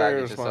 yo, It's you very gotta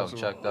get yourself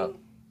irresponsible. checked up.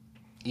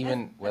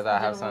 Even whether I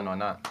have son or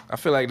not. I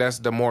feel like that's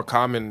the more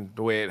common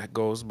way it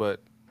goes,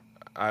 but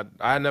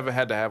I never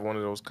had to have one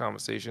of those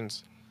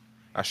conversations.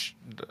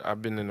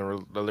 I've been in a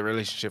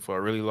relationship for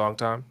a really long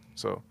time,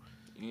 so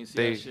You didn't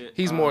see that shit?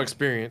 he's more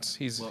experienced.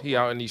 He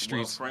out in these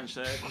What streets. French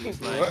said. He's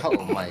like,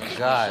 Oh my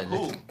God.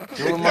 Who?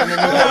 Do him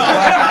underneath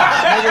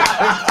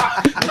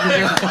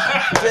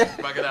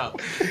Fuck it out.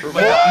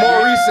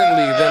 More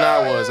recently than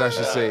I was, I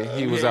should say.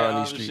 He was out in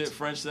these the streets. Shit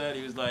French said,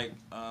 he was like,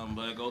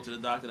 but I go to the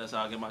doctor. That's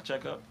how I get my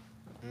checkup.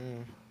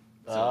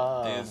 So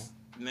Ah. there's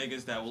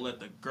niggas that will let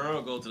the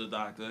girl go to the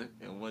doctor,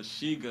 and when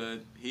she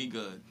good, he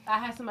good. I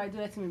had somebody do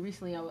that to me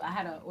recently. I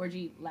had an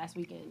orgy last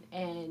weekend,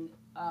 and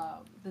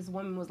this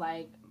woman was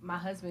like, my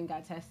husband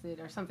got tested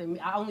or something.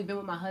 I only been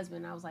with my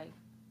husband. I was like,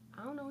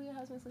 I don't know who your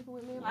husband's sleeping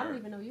with, man. I don't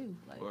even know you.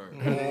 Like,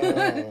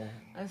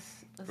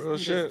 let's do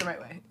this the right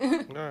way.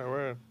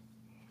 Right.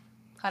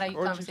 How that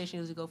conversation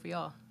usually go for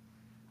y'all?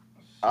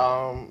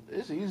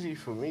 It's easy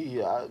for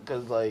me,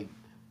 cause like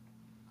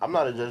I'm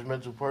not a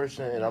judgmental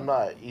person and I'm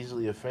not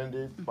easily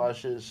offended by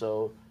shit.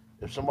 So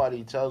if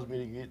somebody tells me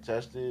to get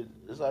tested,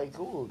 it's like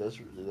cool. That's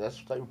the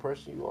type of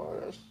person you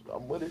are.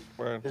 I'm with it.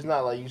 Right. It's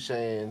not like you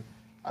saying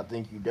I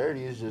think you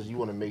dirty. It's just you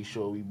want to make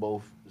sure we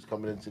both is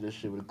coming into this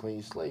shit with a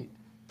clean slate.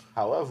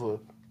 However,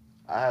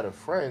 I had a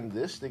friend.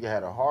 This nigga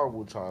had a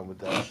horrible time with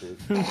that shit.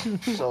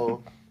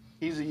 So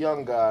he's a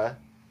young guy.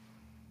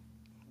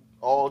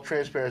 All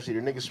transparency, the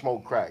nigga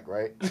smoke crack,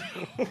 right?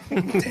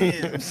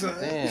 Damn.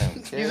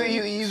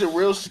 He's a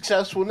real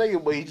successful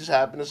nigga, but he just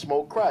happened to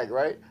smoke crack,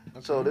 right? Okay.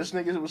 So this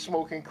nigga was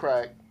smoking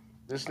crack.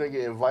 This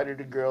nigga invited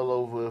the girl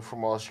over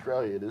from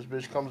Australia. This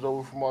bitch comes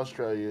over from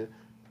Australia.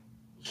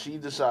 She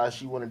decides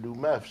she want to do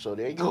meth, so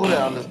they go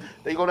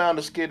down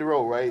to Skid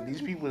Row, right?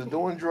 These people is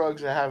doing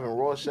drugs and having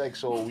raw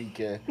sex all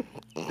weekend.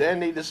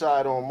 Then they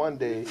decide on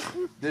Monday,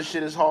 this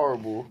shit is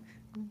horrible.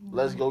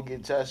 Let's go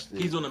get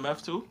tested. He's on the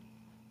meth too?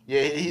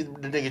 Yeah,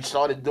 the nigga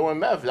started doing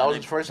meth. That was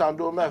his first time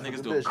doing meth.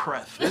 Niggas doing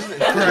crack.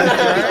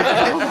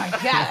 Oh my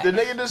god. The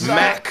nigga decided,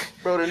 Mac.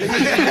 bro. The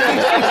nigga.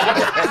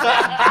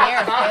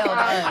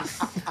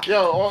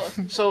 Yo,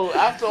 so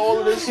after all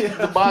of this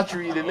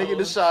debauchery, the nigga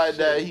decided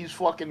that he's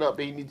fucking up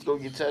and he needs to go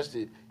get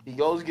tested. He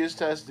goes, gets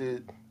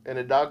tested, and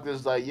the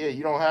doctor's like, yeah,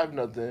 you don't have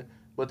nothing,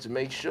 but to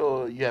make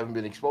sure you haven't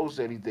been exposed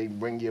to anything,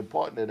 bring your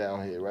partner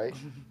down here, right?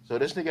 So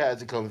this nigga had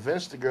to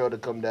convince the girl to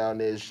come down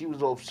there. She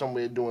was off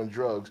somewhere doing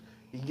drugs.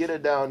 He get her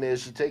down there.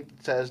 She take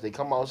the test. They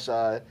come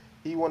outside.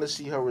 He want to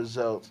see her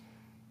results.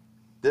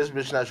 This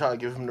bitch not trying to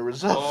give him the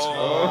results.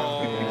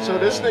 Oh. So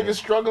this nigga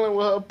struggling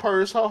with her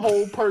purse. Her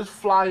whole purse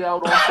fly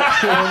out onto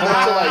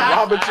like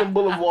Robinson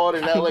Boulevard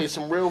in L.A.,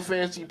 some real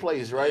fancy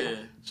place, right? Yeah.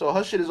 So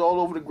her shit is all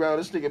over the ground.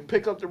 This nigga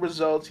pick up the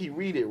results. He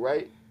read it,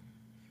 right?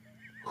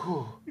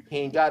 Whew. He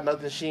ain't got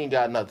nothing. She ain't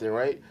got nothing,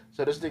 right?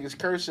 So this nigga's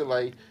cursing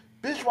like,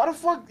 bitch, why the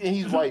fuck? And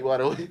he's white, by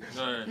the way.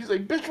 He's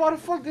like, bitch, why the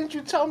fuck didn't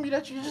you tell me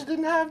that you just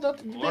didn't have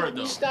nothing?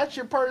 You snatch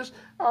your purse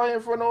out here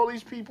in front of all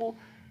these people.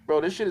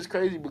 Bro, this shit is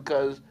crazy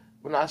because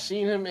when I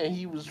seen him and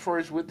he was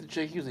first with the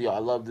chick, he was like, yo, I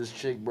love this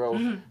chick, bro.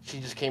 Mm-hmm. She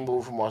just came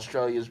over from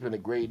Australia. It's been a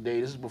great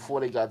day. This is before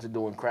they got to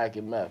doing crack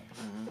and meth.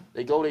 Mm-hmm.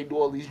 They do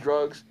all these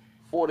drugs.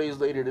 4 days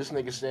later, this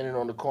nigga standing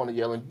on the corner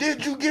yelling,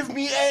 did you give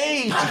me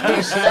AIDS?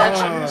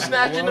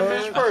 snatching the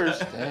bitch purse.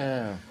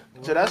 Damn.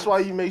 So that's why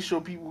you make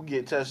sure people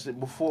get tested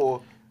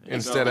before.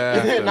 Instead of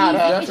after. You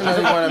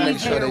definitely want to make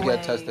sure they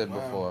get tested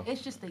before.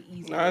 It's just the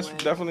easy way. That's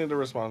definitely the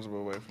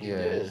responsible way.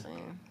 Yeah.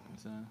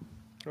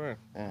 Right.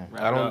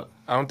 I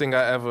don't think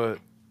I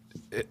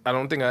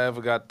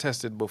ever got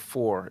tested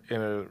before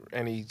in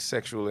any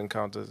sexual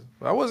encounters.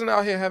 I wasn't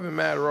out here having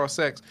mad raw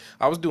sex.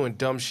 I was doing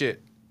dumb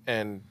shit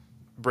and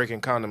breaking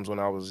condoms when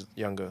I was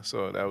younger.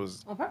 So that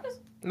was on purpose.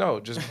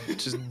 No, just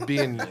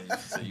being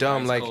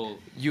dumb. Like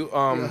you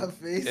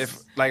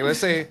if like let's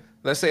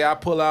say I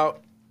pull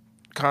out,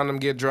 condom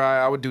get dry,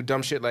 I would do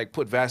dumb shit like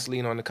put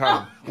Vaseline on the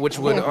condom, which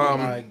would make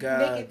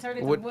it turn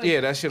into wood.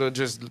 Yeah, that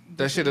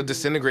shit'll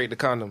disintegrate the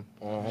condom.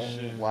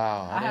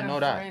 Wow, I didn't know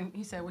that. Friend,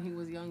 he said when he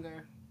was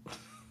younger,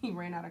 he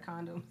ran out of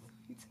condoms.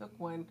 He took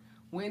one,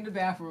 went in the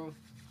bathroom,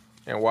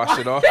 and washed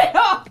it off. And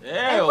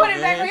put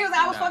it back. He was like,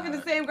 I was fucking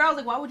the same girl. I was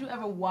like, why would you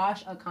ever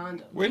wash a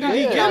condom? Where did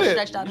he get it?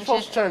 Stretched out You're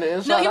supposed to turn it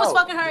inside No, he was out.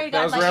 fucking her. He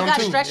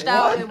got stretched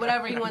out and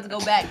whatever. He wanted to go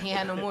back. He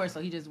had no more,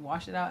 so he just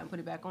washed it out and put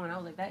it back on. I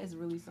was like, that is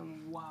really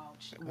some wild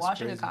shit.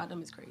 Washing a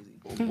condom is crazy.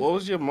 What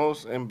was your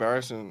most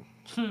embarrassing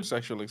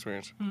sexual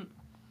experience? So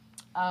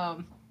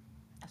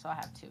I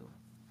have two,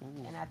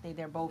 and I think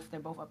they're both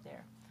up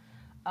there.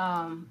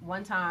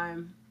 One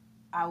time,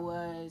 I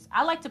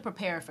like to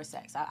prepare for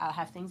sex. I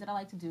have things that I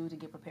like to do to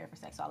get prepared for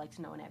sex, so I like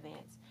to know in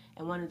advance.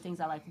 And one of the things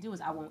I like to do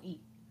is I won't eat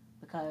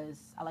because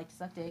I like to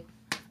suck dick,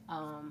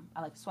 I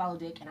like to swallow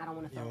dick, and I don't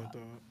want to throw up.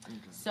 Okay.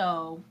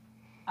 So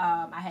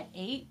I had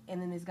ate,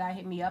 and then this guy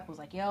hit me up and was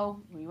like,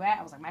 yo, where you at?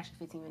 I was like, I'm actually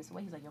 15 minutes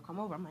away. He's like, yo, come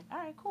over. I'm like, all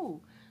right,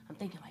 cool. I'm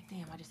thinking like,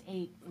 damn, I just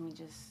ate. Let me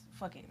just,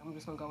 fuck it. I'm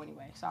just going to go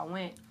anyway. So I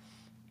went,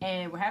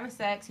 and we're having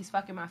sex. He's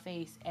fucking my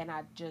face, and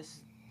I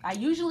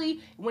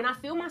usually, when I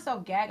feel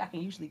myself gag, I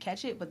can usually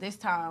catch it, but this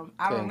time,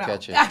 I don't know. I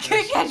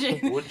can't catch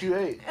it. What you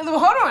ate?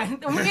 Hold on. I'm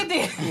going to get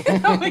there.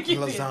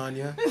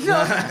 Lasagna. So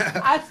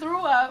I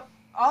threw up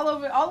all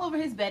over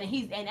his bed,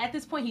 and at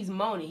this point, he's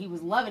moaning. He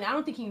was loving it. I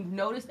don't think he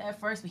noticed at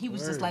first, but he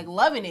was just, like,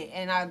 loving it.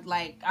 And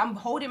I'm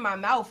holding my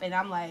mouth, and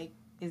I'm like,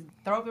 there's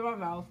throw up in my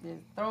mouth, there's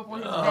throw up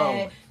on his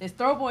bed, there's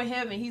throw up on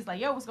him, and he's like,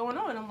 yo, what's going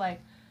on? And I'm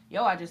like,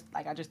 yo, I just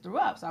threw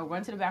up. So I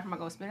run to the bathroom, I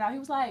go spit it out. He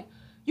was like,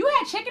 you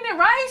had chicken and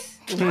rice?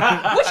 What you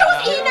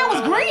was eating that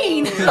was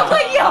green? I'm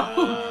like,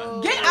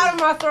 yo, get out of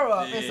my throw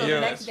up. And so the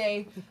next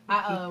day,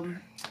 I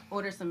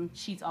ordered some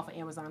sheets off of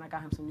Amazon. I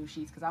got him some new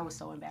sheets because I was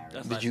so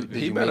embarrassed. Did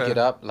you make it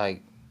up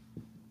like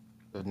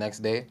the next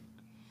day?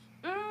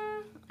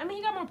 I mean,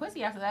 he got more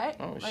pussy after that.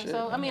 Oh, shit.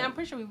 So, I mean, I'm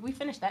pretty sure we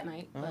finished that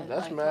night. But,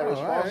 that's mad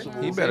responsible.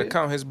 Right. He better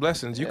count his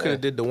blessings. You could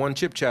have did the 1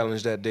 chip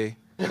challenge that day.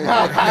 We were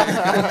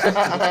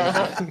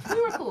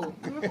cool.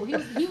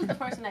 He was the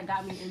person that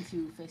got me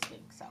into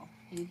fisting. So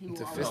he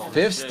will always have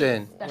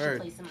fisting. a special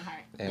place in my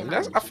heart.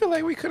 I feel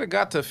like we could have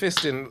got to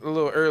fisting a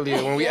little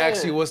earlier when we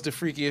asked you what's the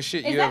freakiest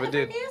shit you ever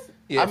did.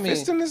 Yeah,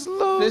 fisting is a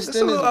little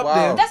up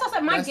there. That's what I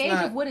said. My gauge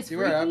of what is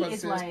freaky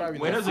is like.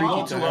 Where does it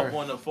go to up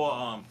on the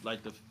forearm,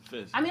 like the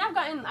fist? I mean, I've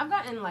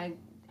gotten like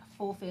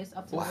full fist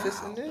up to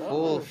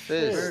Full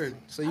fist.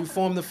 So you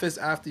form the fist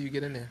after you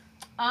get in there.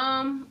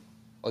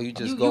 Or you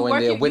just go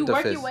in there with the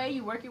fist.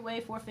 You work your way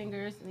 4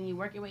 fingers, and then you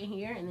work your way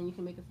here, and then you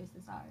can make a fist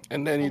inside.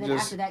 And then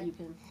after that you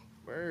can.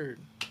 Word.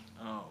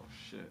 Oh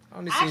shit.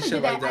 I actually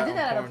did that. I did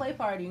that at a play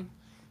party,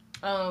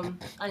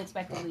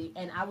 unexpectedly,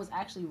 and I was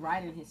actually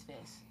riding his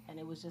fist, and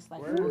it was just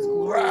like the most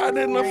glorious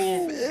Riding the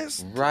experience.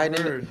 fist.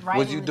 Riding.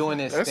 Was you doing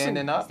it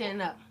standing up?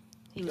 Standing up.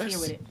 He was here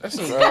with it. That's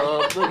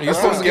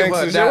some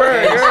gangster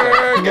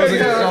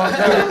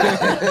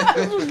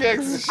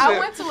shit. I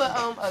went to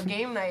a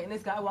game night, and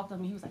this guy walked up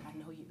to me. He was like, "I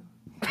know you."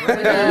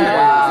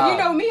 Wow. You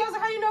know me? I was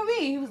like, "How you know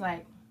me?" He was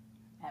like,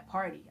 "At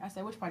party." I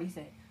said, "Which party?" He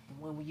said, "The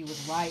one where you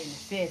was riding the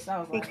fist." I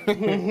was like,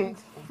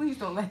 "Please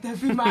don't let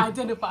that be my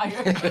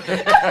identifier."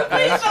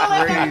 Please don't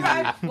let that be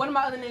my. One of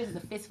my other names is the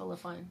Fistful of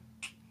Fun.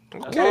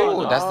 Okay.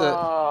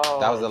 Oh,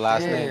 that was the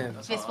last name.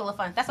 Fistful of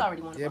Fun. That's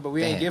already one. Yeah, but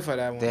we ain't give her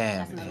that one.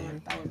 That's another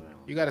one.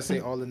 You gotta say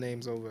all the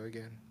names over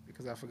again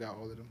because I forgot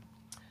all of them.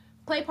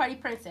 Play Party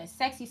Princess,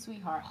 Sexy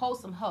Sweetheart,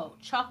 Wholesome Hoe,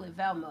 Chocolate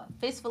Velma,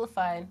 Fistful of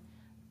Fun,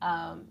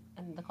 and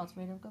The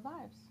Cultivator of Good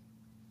Vibes.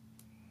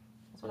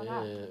 That's what I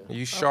got.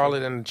 You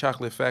Charlotte and the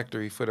Chocolate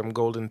Factory for them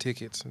golden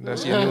tickets.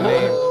 That's your new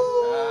name.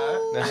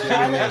 That's your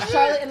new name.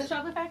 Charlotte and the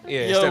Chocolate Factory?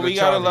 Yeah, Yo, we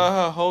gotta let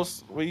her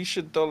host. We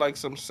should throw like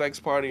some sex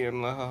party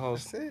and let her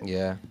host.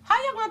 Yeah.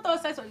 How y'all gonna throw a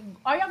sex party?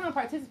 Are y'all gonna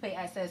participate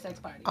at said sex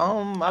party?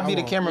 I'll be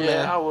the cameraman.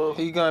 Yeah, I will.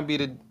 He gonna be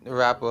the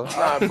rapper.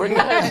 Nah, bring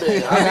the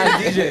headband. I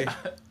got DJ.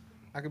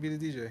 I could be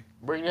the DJ.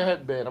 Bring the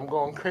headband. I'm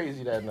going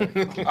crazy that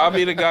night. I'll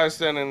be the guy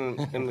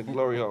standing in the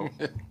glory hole.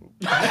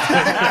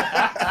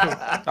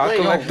 I'll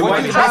collect the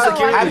money.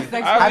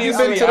 Have you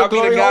been to the I'll be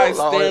the glory guy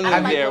hole?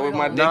 standing there with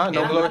my dick.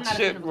 No glory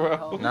shit,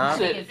 bro. Nah.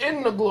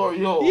 In the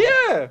glory hole.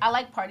 Yeah. I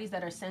like parties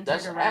that are centered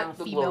That's around at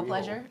the female glory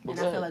pleasure, hole. and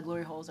I feel like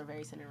glory holes are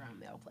very centered around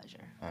male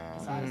pleasure.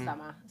 So it's not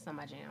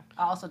my jam.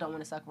 I also don't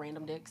want to suck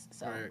random dicks,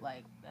 so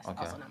like that's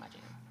also not my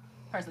jam.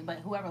 Personally, but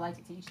whoever likes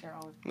it to each their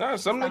own. Nah,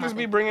 some niggas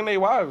be bringing their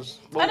wives.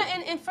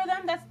 And for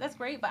them, that's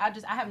great. But I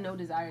have no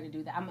desire to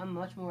do that. I'm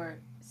much more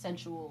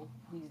sensual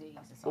these days.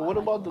 So But what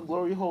about the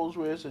glory holes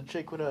where it's a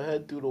chick with her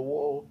head through the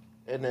wall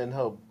and then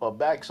her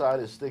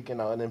backside is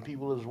sticking out and then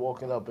people is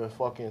walking up and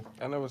fucking?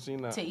 I never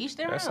seen that. To each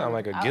their own. That sound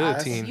like a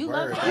guillotine. You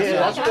love that? Yeah,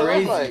 that's what it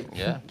looks like.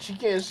 Yeah. She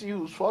can't see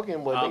who's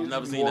fucking, but I've niggas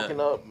never be seen walking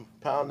up,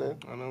 pounding.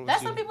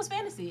 That's some people's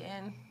fantasy,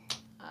 and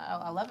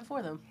I love it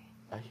for them.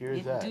 I hear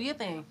that. Do your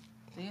thing.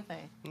 Do your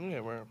thing. Yeah,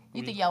 bro.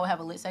 You think y'all would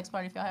have a lit sex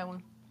party if y'all had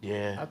one?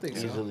 Yeah, I think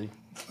so. easily.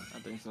 I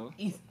think so.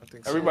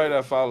 Everybody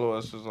that follow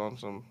us is on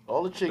some.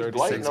 All the chicks 36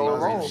 white know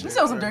wrong. You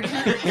saw some dirty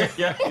shit.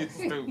 Yeah, he's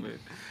stupid.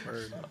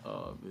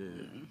 Oh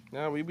man.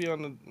 Yeah, we be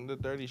on the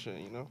dirty shit,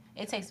 you know.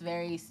 It takes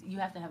you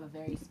have to have a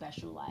very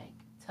special like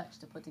touch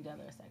to put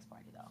together a sex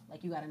party though.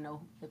 Like you got to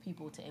know the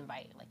people to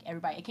invite. Like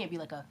everybody, it can't be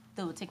like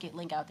throw a ticket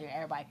link out there.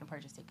 Everybody can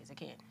purchase tickets. It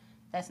can't.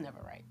 That's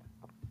never right.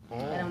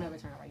 That don't never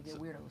turn out right. They're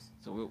weirdos.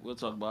 So we'll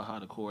talk about how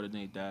to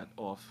coordinate that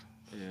off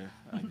air,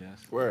 I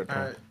guess. Word.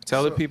 All right.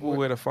 Tell the people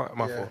where to find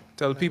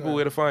Tell the people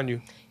where to find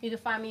you. You can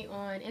find me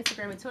on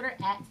Instagram and Twitter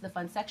at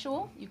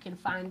 @thefunsexual. You can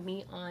find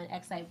me on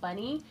Excite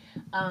Bunny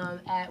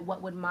at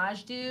What Would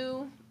Maj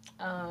Do.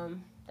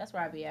 That's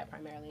where I be at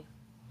primarily.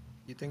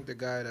 You think the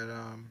guy that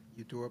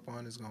you threw up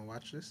on is gonna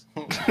watch this?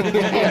 He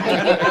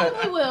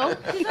probably will.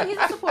 He's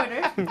a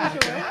supporter, for sure.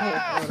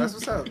 Oh, that's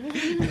what's up.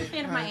 He's a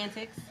fan of my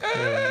antics.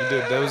 Yeah, you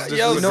did. That was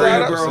Yo, this know is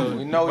you, a bro. episode.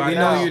 We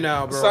know you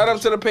now, bro. Sign up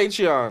to the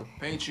Patreon.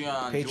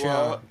 Patreon.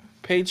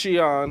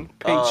 Patreon.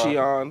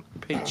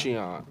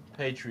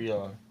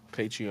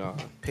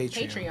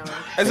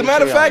 As a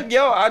matter of fact,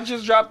 yo, I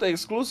just dropped the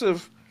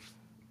exclusive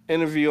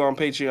interview on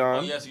Patreon.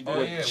 Oh, yes, you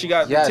did. She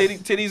got Yes.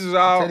 titties is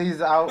out.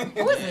 Titties out.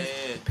 Who is this?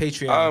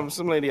 Patreon.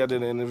 Some lady I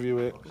did an interview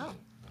with.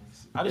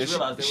 I just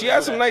realized they She wouldn't had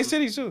know some that. nice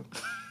titties too.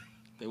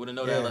 They wouldn't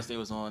know that unless they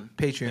was on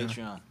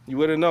Patreon. You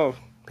wouldn't know.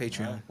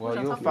 Patreon. Well,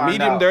 you'll Medium find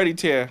Medium out. dirty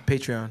tier.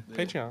 Patreon.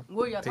 Patreon. What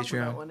were y'all talking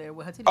Patreon. about on there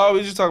with her titties? Oh, we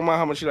were just talking about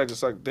how much she likes to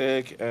suck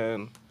dick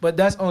and. But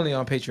that's only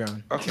on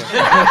Patreon. Okay.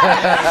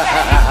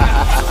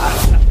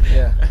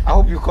 Yeah. I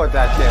hope you caught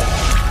that, Ken.